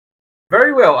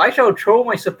 Very well. I shall throw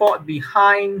my support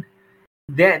behind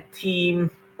that team.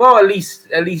 Well, at least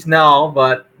now,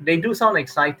 but they do sound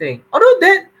exciting. Although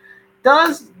that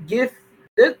does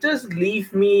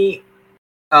leave me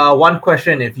one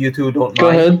question, if you two don't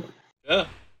Go mind. ahead. Yeah.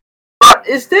 But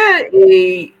is there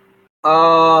a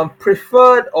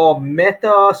preferred or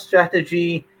meta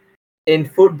strategy in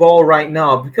football right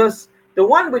now? Because the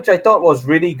one which I thought was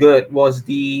really good was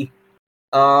the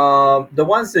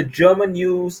ones the German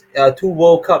used 2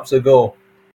 World Cups ago,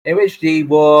 in which they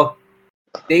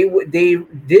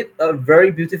did a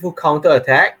very beautiful counter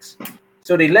attacks.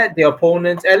 So they let the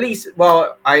opponents, at least,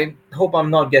 well, I hope I'm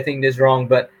not getting this wrong,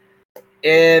 but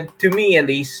to me at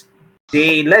least,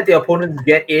 they let the opponents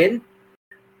get in,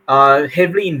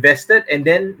 heavily invested, and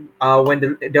then when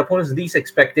the opponents least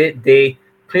expect it, they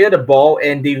clear the ball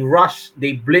and they rush,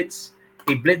 they blitz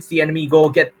the enemy goal,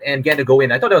 get a goal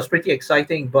in. I thought that was pretty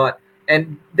exciting,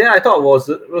 and then I thought was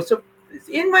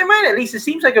in my mind at least, it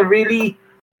seems like a really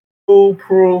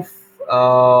foolproof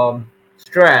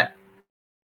strat,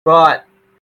 but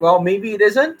well, maybe it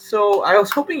isn't. So I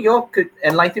was hoping you all could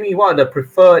enlighten me what are the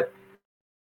preferred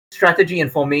strategy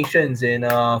and formations in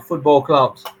football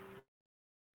clubs.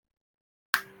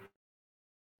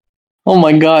 Oh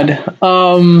my god.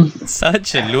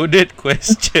 Such a loaded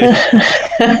question.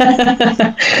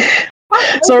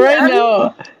 So right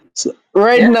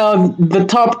now, the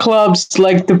top clubs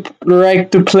like to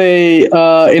play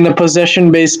in a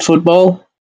possession-based football.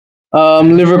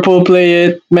 Liverpool play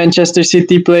it, Manchester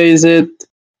City plays it,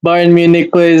 Bayern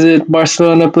Munich plays it,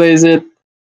 Barcelona plays it,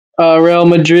 Real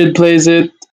Madrid plays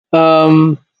it,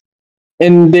 and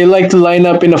they like to line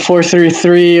up in a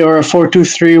 4-3-3 or a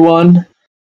 4-2-3-1,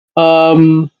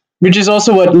 which is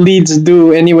also what Leeds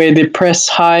do anyway. They press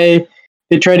high,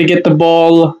 they try to get the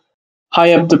ball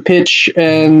high up the pitch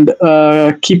and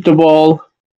keep the ball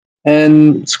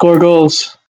and score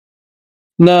goals.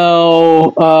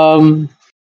 Now,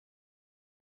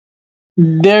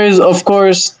 there is, of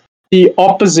course, the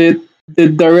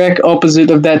direct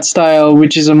opposite of that style,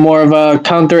 which is a more of a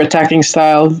counter-attacking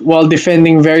style while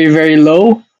defending very, very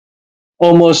low,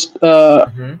 almost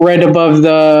right above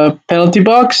the penalty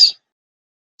box.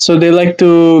 So they like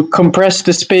to compress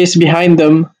the space behind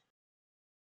them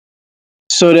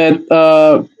so that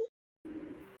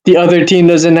the other team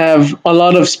doesn't have a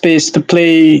lot of space to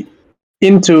play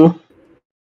into,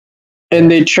 and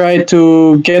they try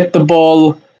to get the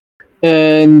ball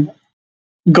and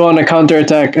go on a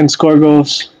counterattack and score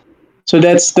goals. So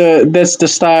that's the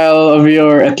style of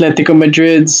your Atletico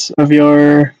Madrids, of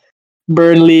your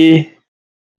Burnley,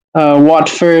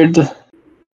 Watford,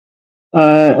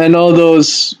 and all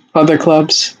those other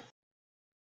clubs.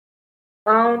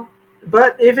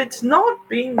 But if it's not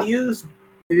being used,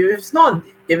 if it's not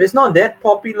that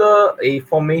popular a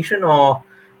formation or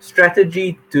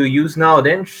strategy to use now,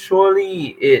 then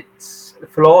surely it's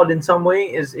flawed in some way.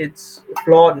 It's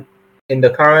flawed in the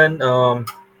current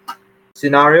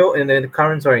scenario, in the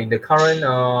current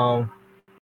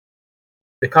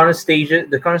stage of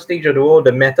the world,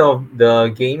 the meta of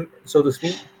the game, so to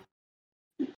speak.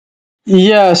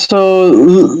 Yeah,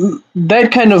 so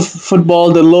that kind of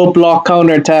football, the low block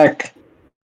counterattack,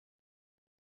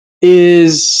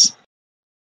 is,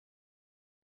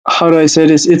 how do I say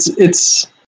this? It's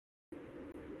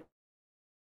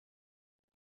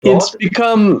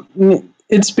become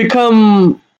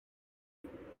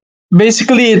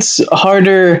basically it's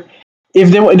harder if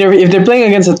they're playing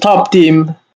against a top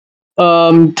team.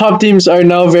 Top teams are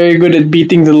now very good at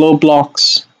beating the low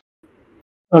blocks.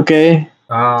 Okay.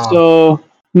 So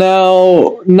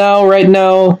right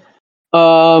now,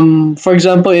 for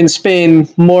example, in Spain,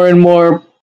 more and more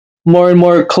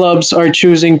clubs are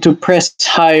choosing to press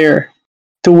higher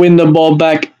to win the ball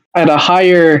back at a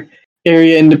higher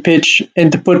area in the pitch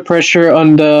and to put pressure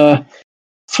on the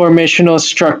formational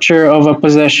structure of a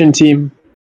possession team,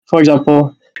 for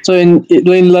example. So in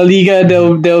La Liga,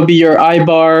 there'll be your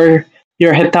Eibar,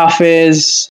 your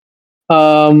Getafes,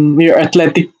 your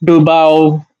Athletic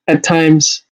Bilbao at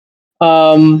times,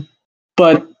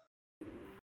 but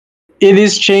it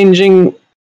is changing.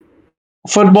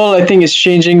 Football, I think, is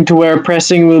changing to where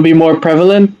pressing will be more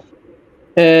prevalent,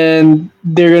 and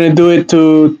they're gonna do it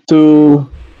to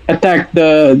attack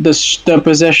the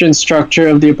possession structure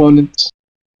of the opponents.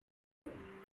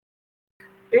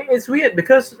 It's weird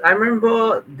because I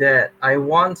remember that I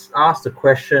once asked a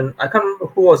question. I can't remember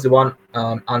who was the one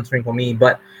answering for me,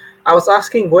 but I was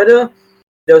asking whether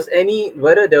there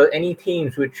were any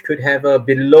teams which could have a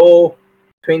below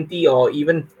 20 or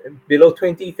even below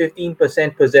 20,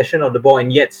 15% possession of the ball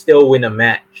and yet still win a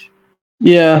match.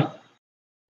 Yeah.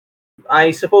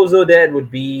 I suppose though that would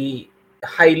be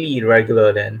highly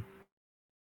irregular then.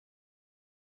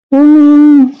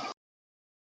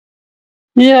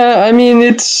 Yeah, I mean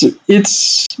it's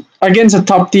against a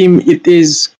top team. It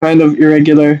is kind of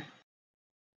irregular.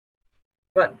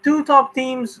 But two top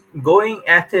teams going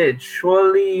at it,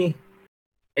 surely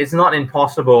it's not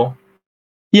impossible.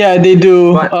 Yeah, they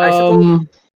do. But I suppose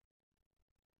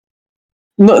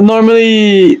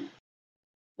normally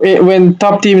when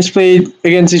top teams play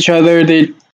against each other,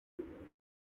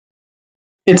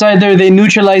 it's either they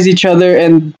neutralize each other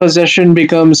and possession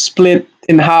becomes split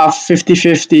in half,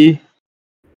 50-50,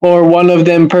 or one of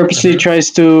them purposely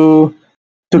tries to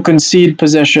concede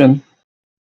possession.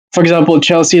 For example,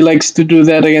 Chelsea likes to do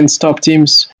that against top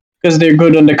teams because they're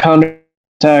good on the counter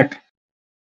attack.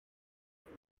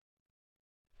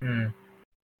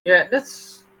 Yeah,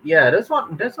 that's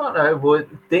what I would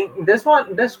think. That's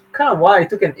kind of why I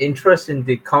took an interest in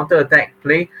the counter attack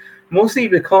play, mostly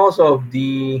because of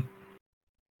the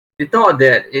thought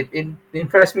that it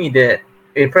impressed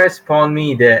upon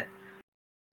me that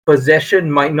possession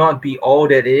might not be all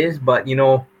that is, but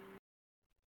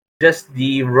just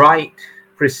the right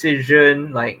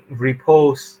precision, like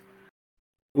repose,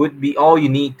 would be all you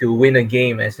need to win a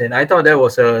game. And I thought that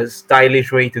was a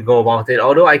stylish way to go about it.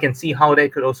 Although I can see how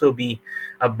that could also be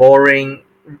a boring,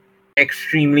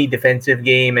 extremely defensive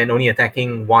game and only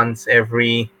attacking once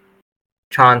every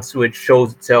chance which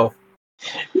shows itself.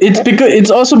 It's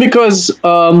also because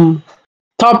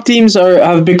top teams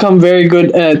have become very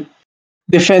good at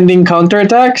defending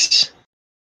counterattacks.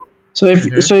 So if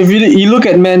you look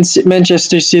at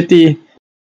Manchester City,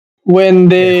 when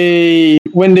they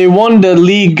won the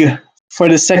league for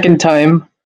the second time,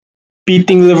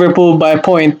 beating Liverpool by a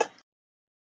point,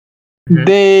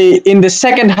 they in the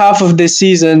second half of the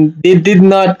season they did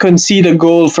not concede a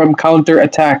goal from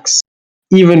counterattacks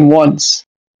even once.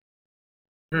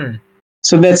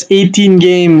 So that's 18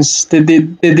 games that they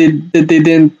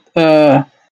didn't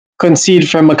concede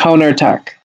from a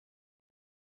counterattack.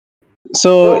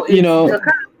 So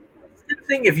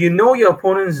thing, if you know your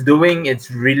opponent's doing,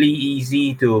 it's really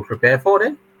easy to prepare for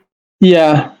them.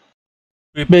 Yeah,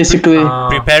 basically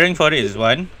preparing for it is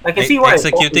one. I can see why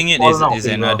executing it is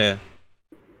another.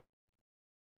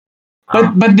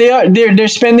 But they're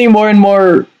spending more and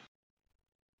more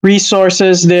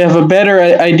resources. They have a better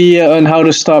idea on how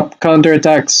to stop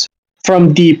counterattacks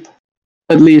from deep,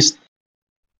 at least.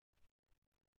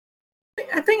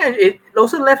 I think it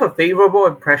also left a favorable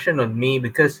impression on me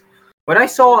because when I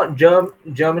saw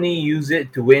Germany use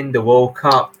it to win the World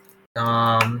Cup,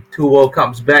 2 World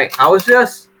Cups back, I was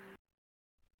just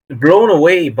blown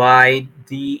away by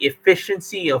the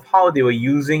efficiency of how they were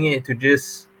using it to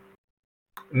just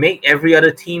make every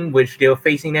other team which they were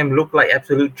facing them look like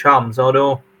absolute chums.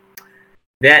 Although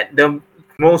that the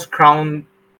most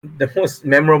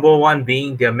memorable one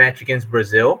being their match against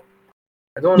Brazil.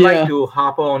 I don't like to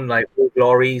harp on like old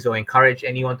glories or encourage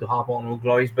anyone to harp on old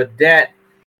glories, but that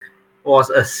was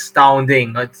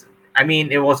astounding.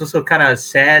 It was also kind of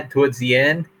sad towards the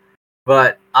end,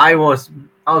 but I was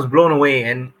blown away.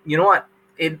 And you know what?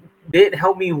 It did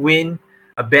help me win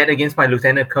a bet against my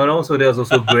lieutenant colonel, so that was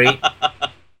also great.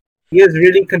 He was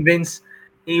really convinced.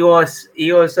 He was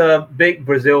a big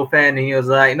Brazil fan, and he was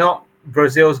like, "No,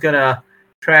 Brazil's gonna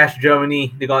trash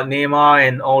Germany. They got Neymar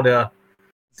and all the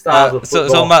stars of football."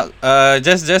 So Mark,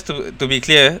 just to be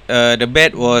clear, the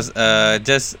bet was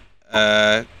just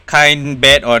kind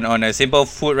bet on a simple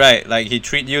food, right? Like he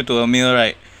treat you to a meal,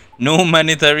 right? No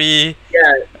monetary,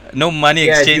 no money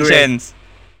exchange hands.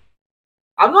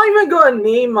 I'm not even gonna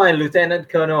name my lieutenant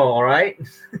colonel, all right?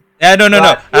 Yeah, no.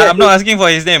 I'm not asking for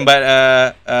his name, but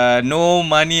no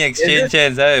money exchange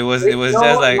hands. It was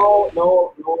just like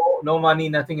no money,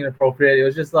 nothing inappropriate. It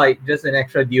was just an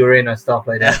extra durian or stuff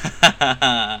like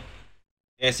that.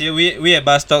 Yeah, see, we at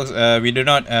Bus Talks, we do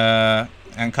not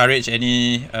encourage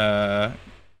any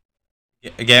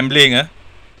gambling.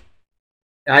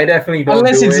 I definitely don't.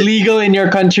 Unless it's legal in your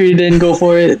country, then go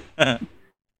for it.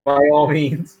 By all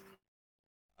means.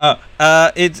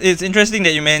 It's interesting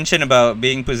that you mentioned about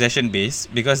being possession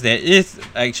based because there is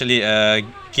actually a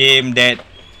game that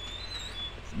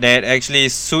actually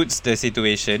suits the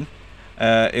situation.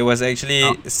 It was actually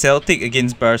Celtic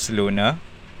against Barcelona,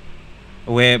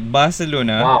 where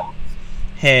Barcelona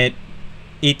had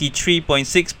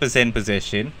 83.6%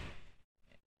 possession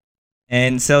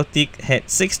and Celtic had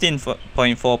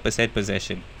 16.4%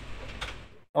 possession.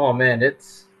 Oh man,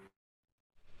 it's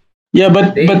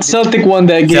but Celtic won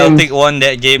that game. Celtic won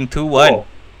that game 2-1.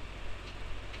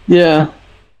 Yeah.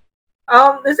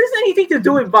 Is this anything to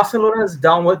do with Barcelona's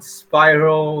downward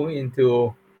spiral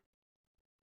into?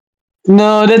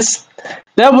 No,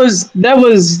 that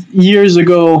was years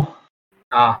ago.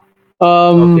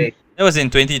 Okay. That was in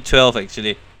 2012,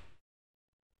 actually.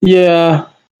 Yeah.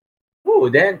 Oh,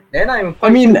 then I'm. I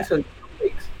mean, at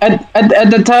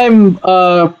the time,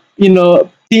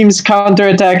 teams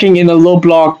counterattacking in a low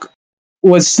block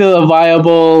was still a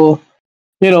viable,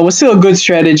 was still a good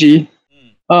strategy.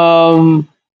 But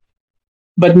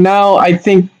now I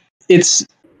think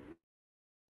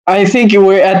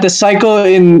we're at the cycle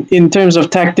in terms of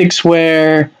tactics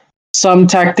where some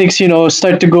tactics,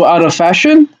 start to go out of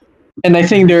fashion, and I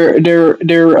think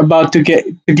they're about to get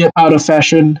out of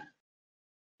fashion.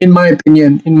 In my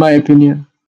opinion.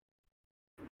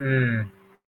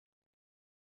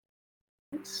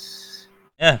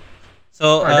 Yeah.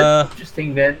 So that's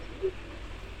interesting then.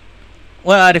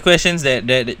 What are the questions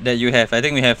that you have? I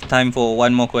think we have time for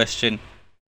one more question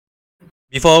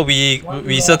before we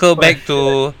circle back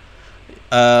to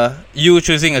you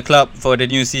choosing a club for the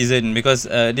new season, because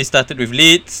this started with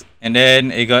Leeds and then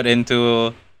it got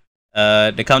into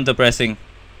the counter pressing.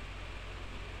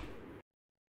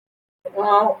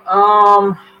 Well,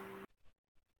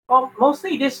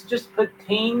 mostly this just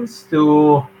pertains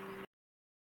to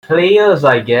players,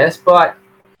 I guess. But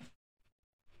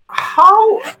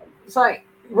how? It's like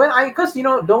because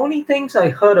the only things I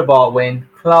heard about when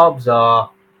clubs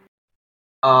are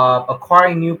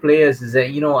acquiring new players is that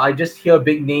I just hear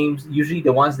big names. Usually,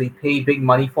 the ones they pay big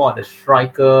money for are the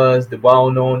strikers, the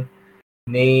well-known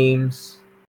names.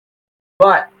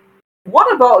 But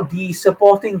what about the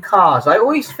supporting cast? I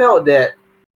always felt that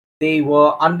they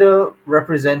were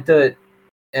underrepresented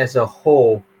as a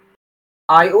whole.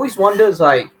 I always wonder,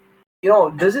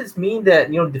 does it mean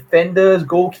that defenders,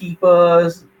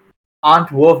 goalkeepers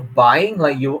aren't worth buying?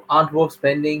 Like, you aren't worth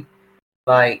spending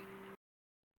like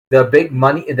the big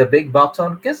money, the big bucks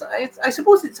on? Because I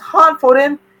suppose it's hard for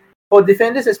them, for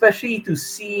defenders especially, to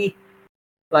see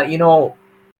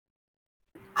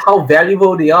how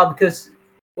valuable they are, because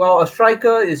a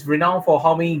striker is renowned for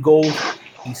how many goals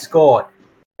he scored.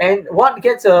 And what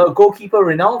gets a goalkeeper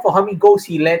renowned for? How many goals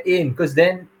he let in, because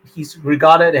then he's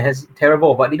regarded as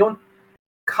terrible. But they don't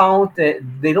count the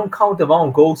amount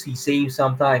of goals he saves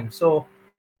sometimes. So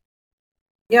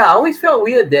yeah, I always felt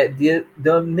weird that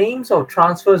the names of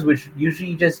transfers which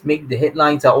usually just make the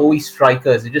headlines are always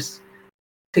strikers. It just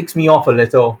ticks me off a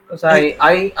little, because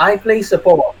I play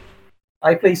support.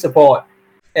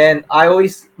 And I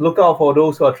always look out for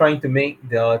those who are trying to make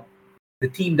the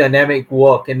team dynamic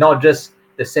work and not just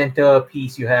the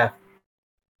centerpiece you have.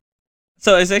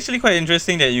 So it's actually quite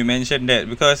interesting that you mentioned that,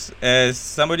 because as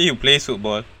somebody who plays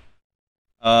football,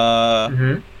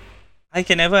 I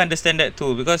can never understand that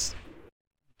too, because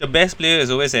the best player is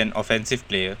always an offensive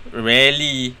player.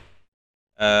 Rarely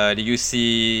do you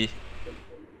see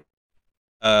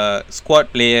a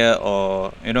squad player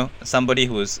or somebody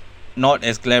who's not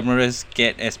as glamorous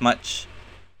get as much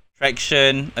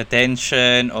traction,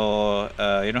 attention, or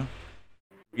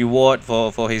reward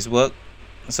for his work.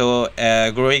 So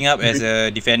growing up as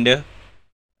a defender,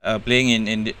 playing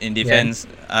in defense,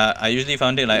 I usually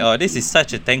found it like, this is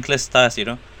such a thankless task.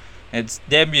 It's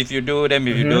damn if you do, damn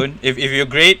if you don't. If you're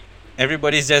great,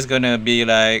 everybody's just gonna be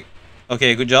like,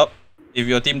 okay, good job. If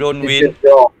your team don't win,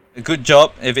 good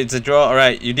job. If it's a draw,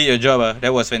 alright, you did your job.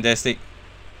 That was fantastic.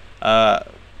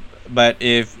 But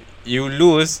if you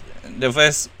lose, the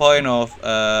first point of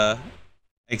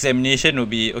examination will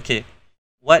be, okay,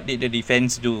 what did the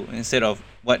defense do instead of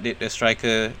what did the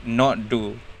striker not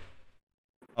do,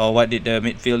 or what did the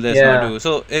midfielders not do?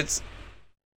 So it's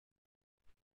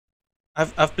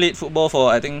I've played football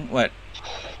for, I think,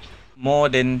 more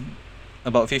than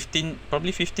about 15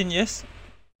 years.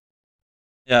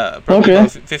 Yeah, probably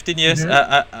about 15 years.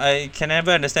 I can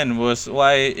never understand was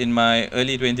why in my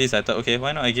early 20s I thought, okay,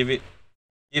 why not I give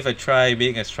a try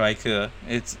being a striker.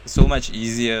 It's so much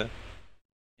easier.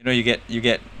 You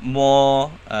get more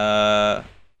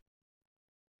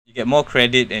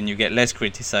credit and you get less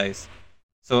criticized.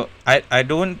 So I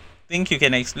don't think you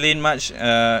can explain much.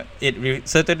 It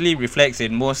certainly reflects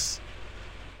in most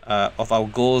of our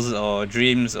goals or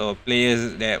dreams or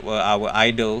players that were our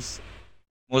idols.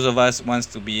 Most of us wants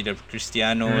to be the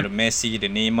Cristiano, the Messi, the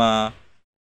Neymar,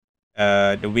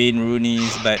 the Wayne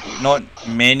Rooneys, but not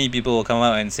many people will come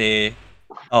out and say,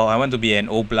 oh, I want to be an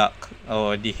Oblak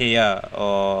or De Gea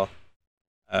or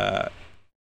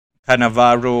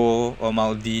Cannavaro or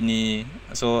Maldini.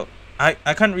 So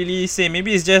I can't really say.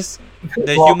 Maybe it's just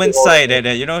the human side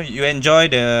that you enjoy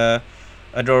the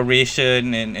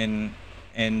adoration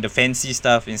and the fancy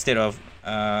stuff instead of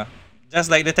just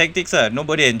like the tactics,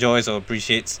 nobody enjoys or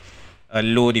appreciates a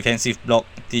low defensive block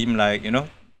team like,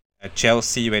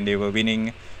 Chelsea when they were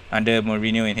winning under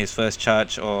Mourinho in his first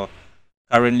charge, or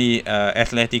currently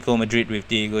Atletico Madrid with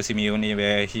Diego Simeone,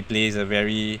 where he plays a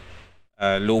very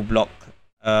low block.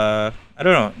 I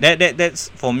don't know. That's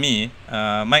for me.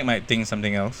 Mike might think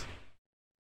something else.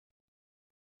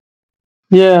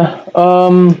 Yeah.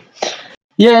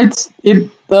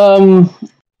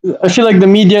 I feel like the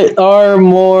media are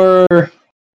more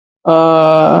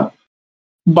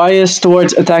biased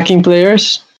towards attacking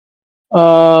players.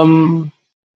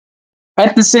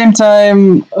 At the same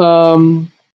time,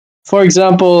 for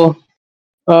example,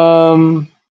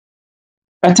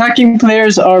 attacking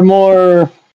players are more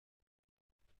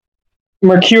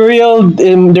mercurial.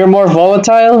 They're more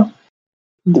volatile,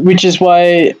 which is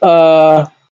why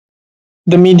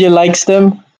the media likes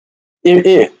them.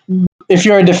 If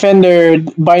you're a defender,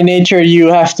 by nature, you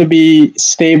have to be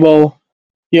stable.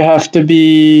 You have to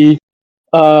be,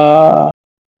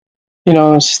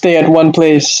 stay at one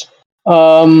place.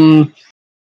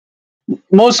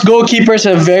 Most goalkeepers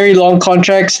have very long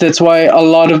contracts. That's why a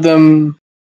lot of them,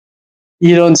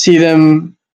 you don't see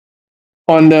them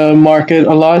on the market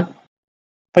a lot.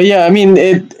 But yeah, I mean,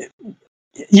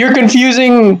 you're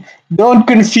confusing. Don't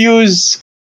confuse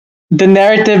the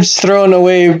narratives thrown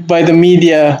away by the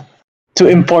media to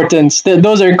importance.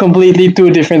 Those are completely two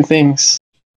different things.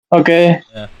 Okay?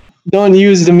 Yeah. Don't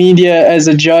use the media as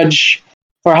a judge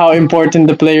for how important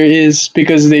the player is,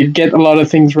 because they get a lot of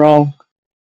things wrong.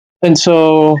 And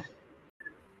so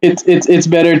it's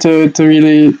better to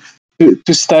really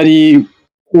to study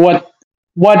what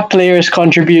players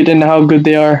contribute and how good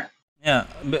they are. Yeah,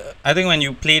 but I think when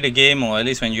you play the game, or at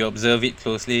least when you observe it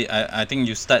closely, I think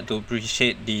you start to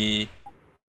appreciate the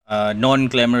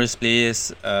non-glamorous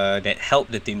players that help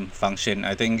the team function.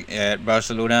 I think at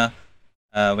Barcelona,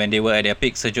 when they were at their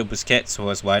peak, Sergio Busquets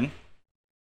was one.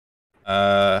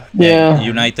 At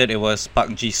United, it was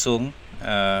Park Ji-sung.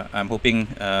 I'm hoping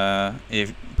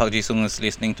if Park Ji-sung is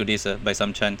listening to this by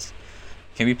some chance,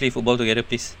 can we play football together,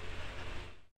 please?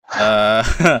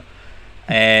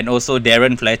 And also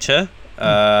Darren Fletcher.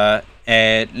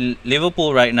 At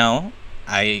Liverpool right now,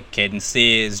 I can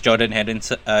say is Jordan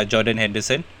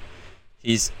Henderson.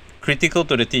 He's critical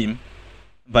to the team,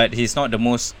 but he's not the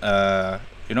most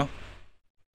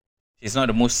he's not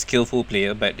the most skillful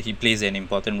player, but he plays an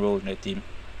important role in the team.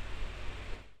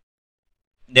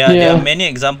 There are many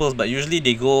examples, but usually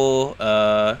they go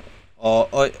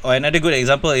or another good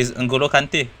example is N'Golo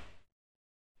Kante.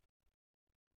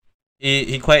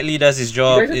 He quietly does his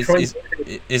job.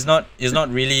 It's not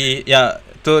really, yeah.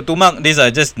 To Mark, these are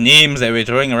just names that we're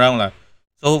throwing around lah.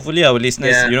 So hopefully our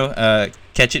listeners,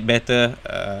 catch it better.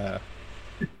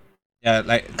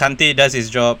 Like Kante does his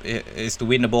job is to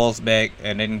win the balls back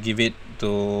and then give it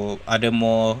to other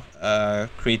more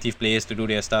creative players to do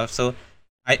their stuff. So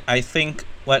I think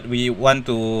what we want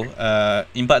to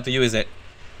impart to you is that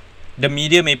the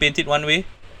media may paint it one way,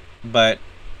 but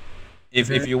if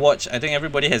you watch, I think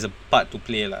everybody has a part to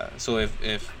play lah. So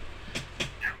if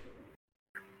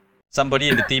somebody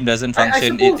in the team doesn't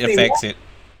function, it affects it.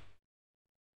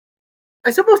 I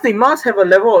suppose they must have a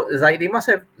level, like they must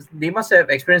have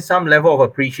experienced some level of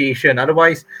appreciation.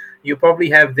 Otherwise, you probably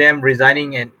have them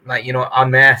resigning and en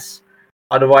masse.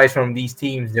 Otherwise, from these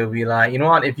teams, they'll be like, you know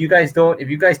what? If you guys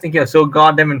think you're so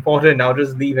goddamn important, I'll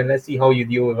just leave and let's see how you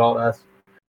deal without us.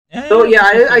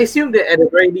 I assume that at the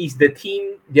very least,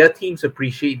 their teams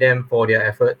appreciate them for their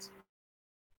efforts.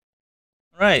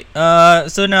 Right.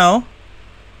 So now,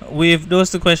 with those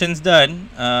two questions done,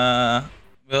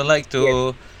 we'll like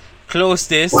to close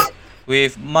this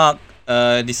with Mark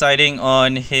deciding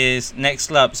on his next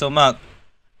club. So Mark,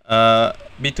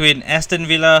 between Aston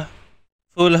Villa,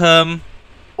 Fulham,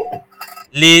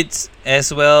 Leeds,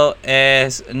 as well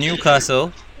as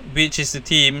Newcastle, which is the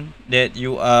team that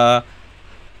you are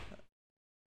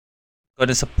going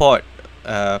to support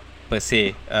per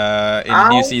se in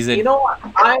new season? You know what?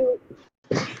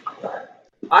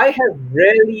 I have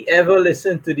rarely ever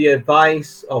listened to the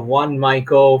advice of one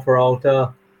Michael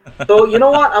Peralta. So you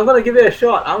know what? I'm gonna give it a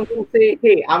shot. I'm gonna say,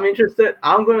 hey, I'm interested.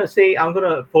 I'm gonna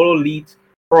follow Leeds'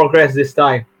 progress this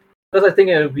time because I think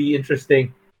it'll be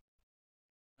interesting.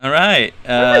 All right.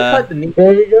 There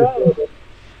you go.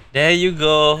 There you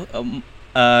go.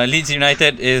 Leeds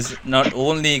United is not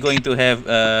only going to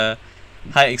have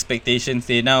high expectations,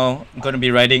 they're now going to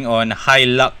be riding on high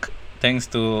luck thanks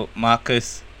to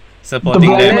Marcus supporting the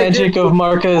black them. Magic of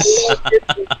Marcus.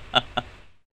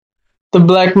 The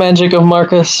black magic of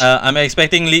Marcus. I'm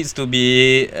expecting Leeds to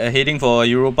be heading for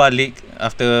Europa League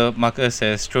after Marcus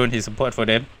has shown his support for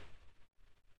them.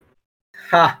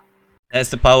 Ha! That's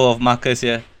the power of Marcus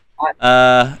here.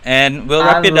 And we'll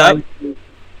wrap it up.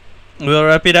 We'll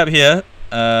wrap it up here.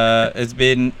 It's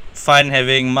been fun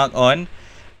having Mark on.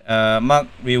 Mark,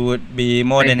 we would be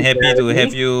more than happy to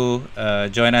have you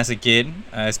join us again,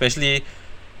 especially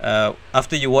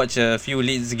after you watch a few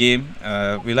Leeds game.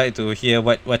 We like to hear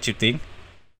what you think.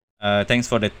 Thanks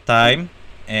for the time,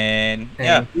 and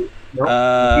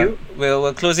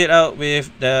we'll close it out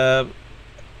with the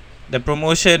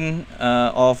promotion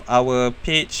of our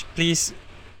page. Please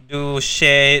do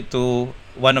share it to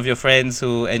one of your friends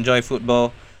who enjoy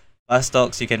football. Bus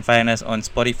Talks, you can find us on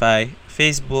Spotify,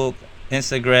 Facebook,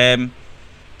 Instagram,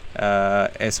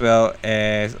 as well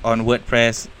as on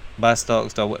WordPress,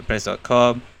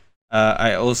 bustalks.wordpress.com.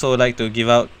 I also like to give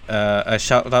out a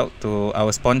shout out to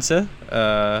our sponsor,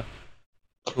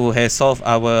 who has solved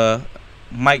our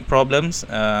mic problems.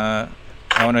 I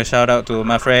want to shout out to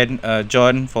my friend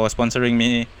John for sponsoring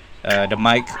me the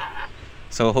mic.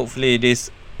 So hopefully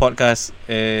this podcast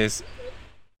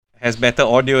has better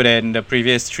audio than the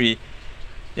previous three.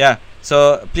 Yeah.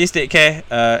 So please take care,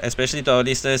 especially to our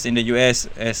listeners in the US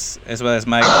as well as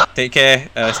Mike. Take care.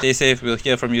 Stay safe. We'll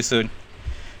hear from you soon.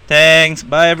 Thanks.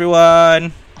 Bye,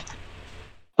 everyone.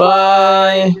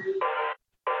 Bye.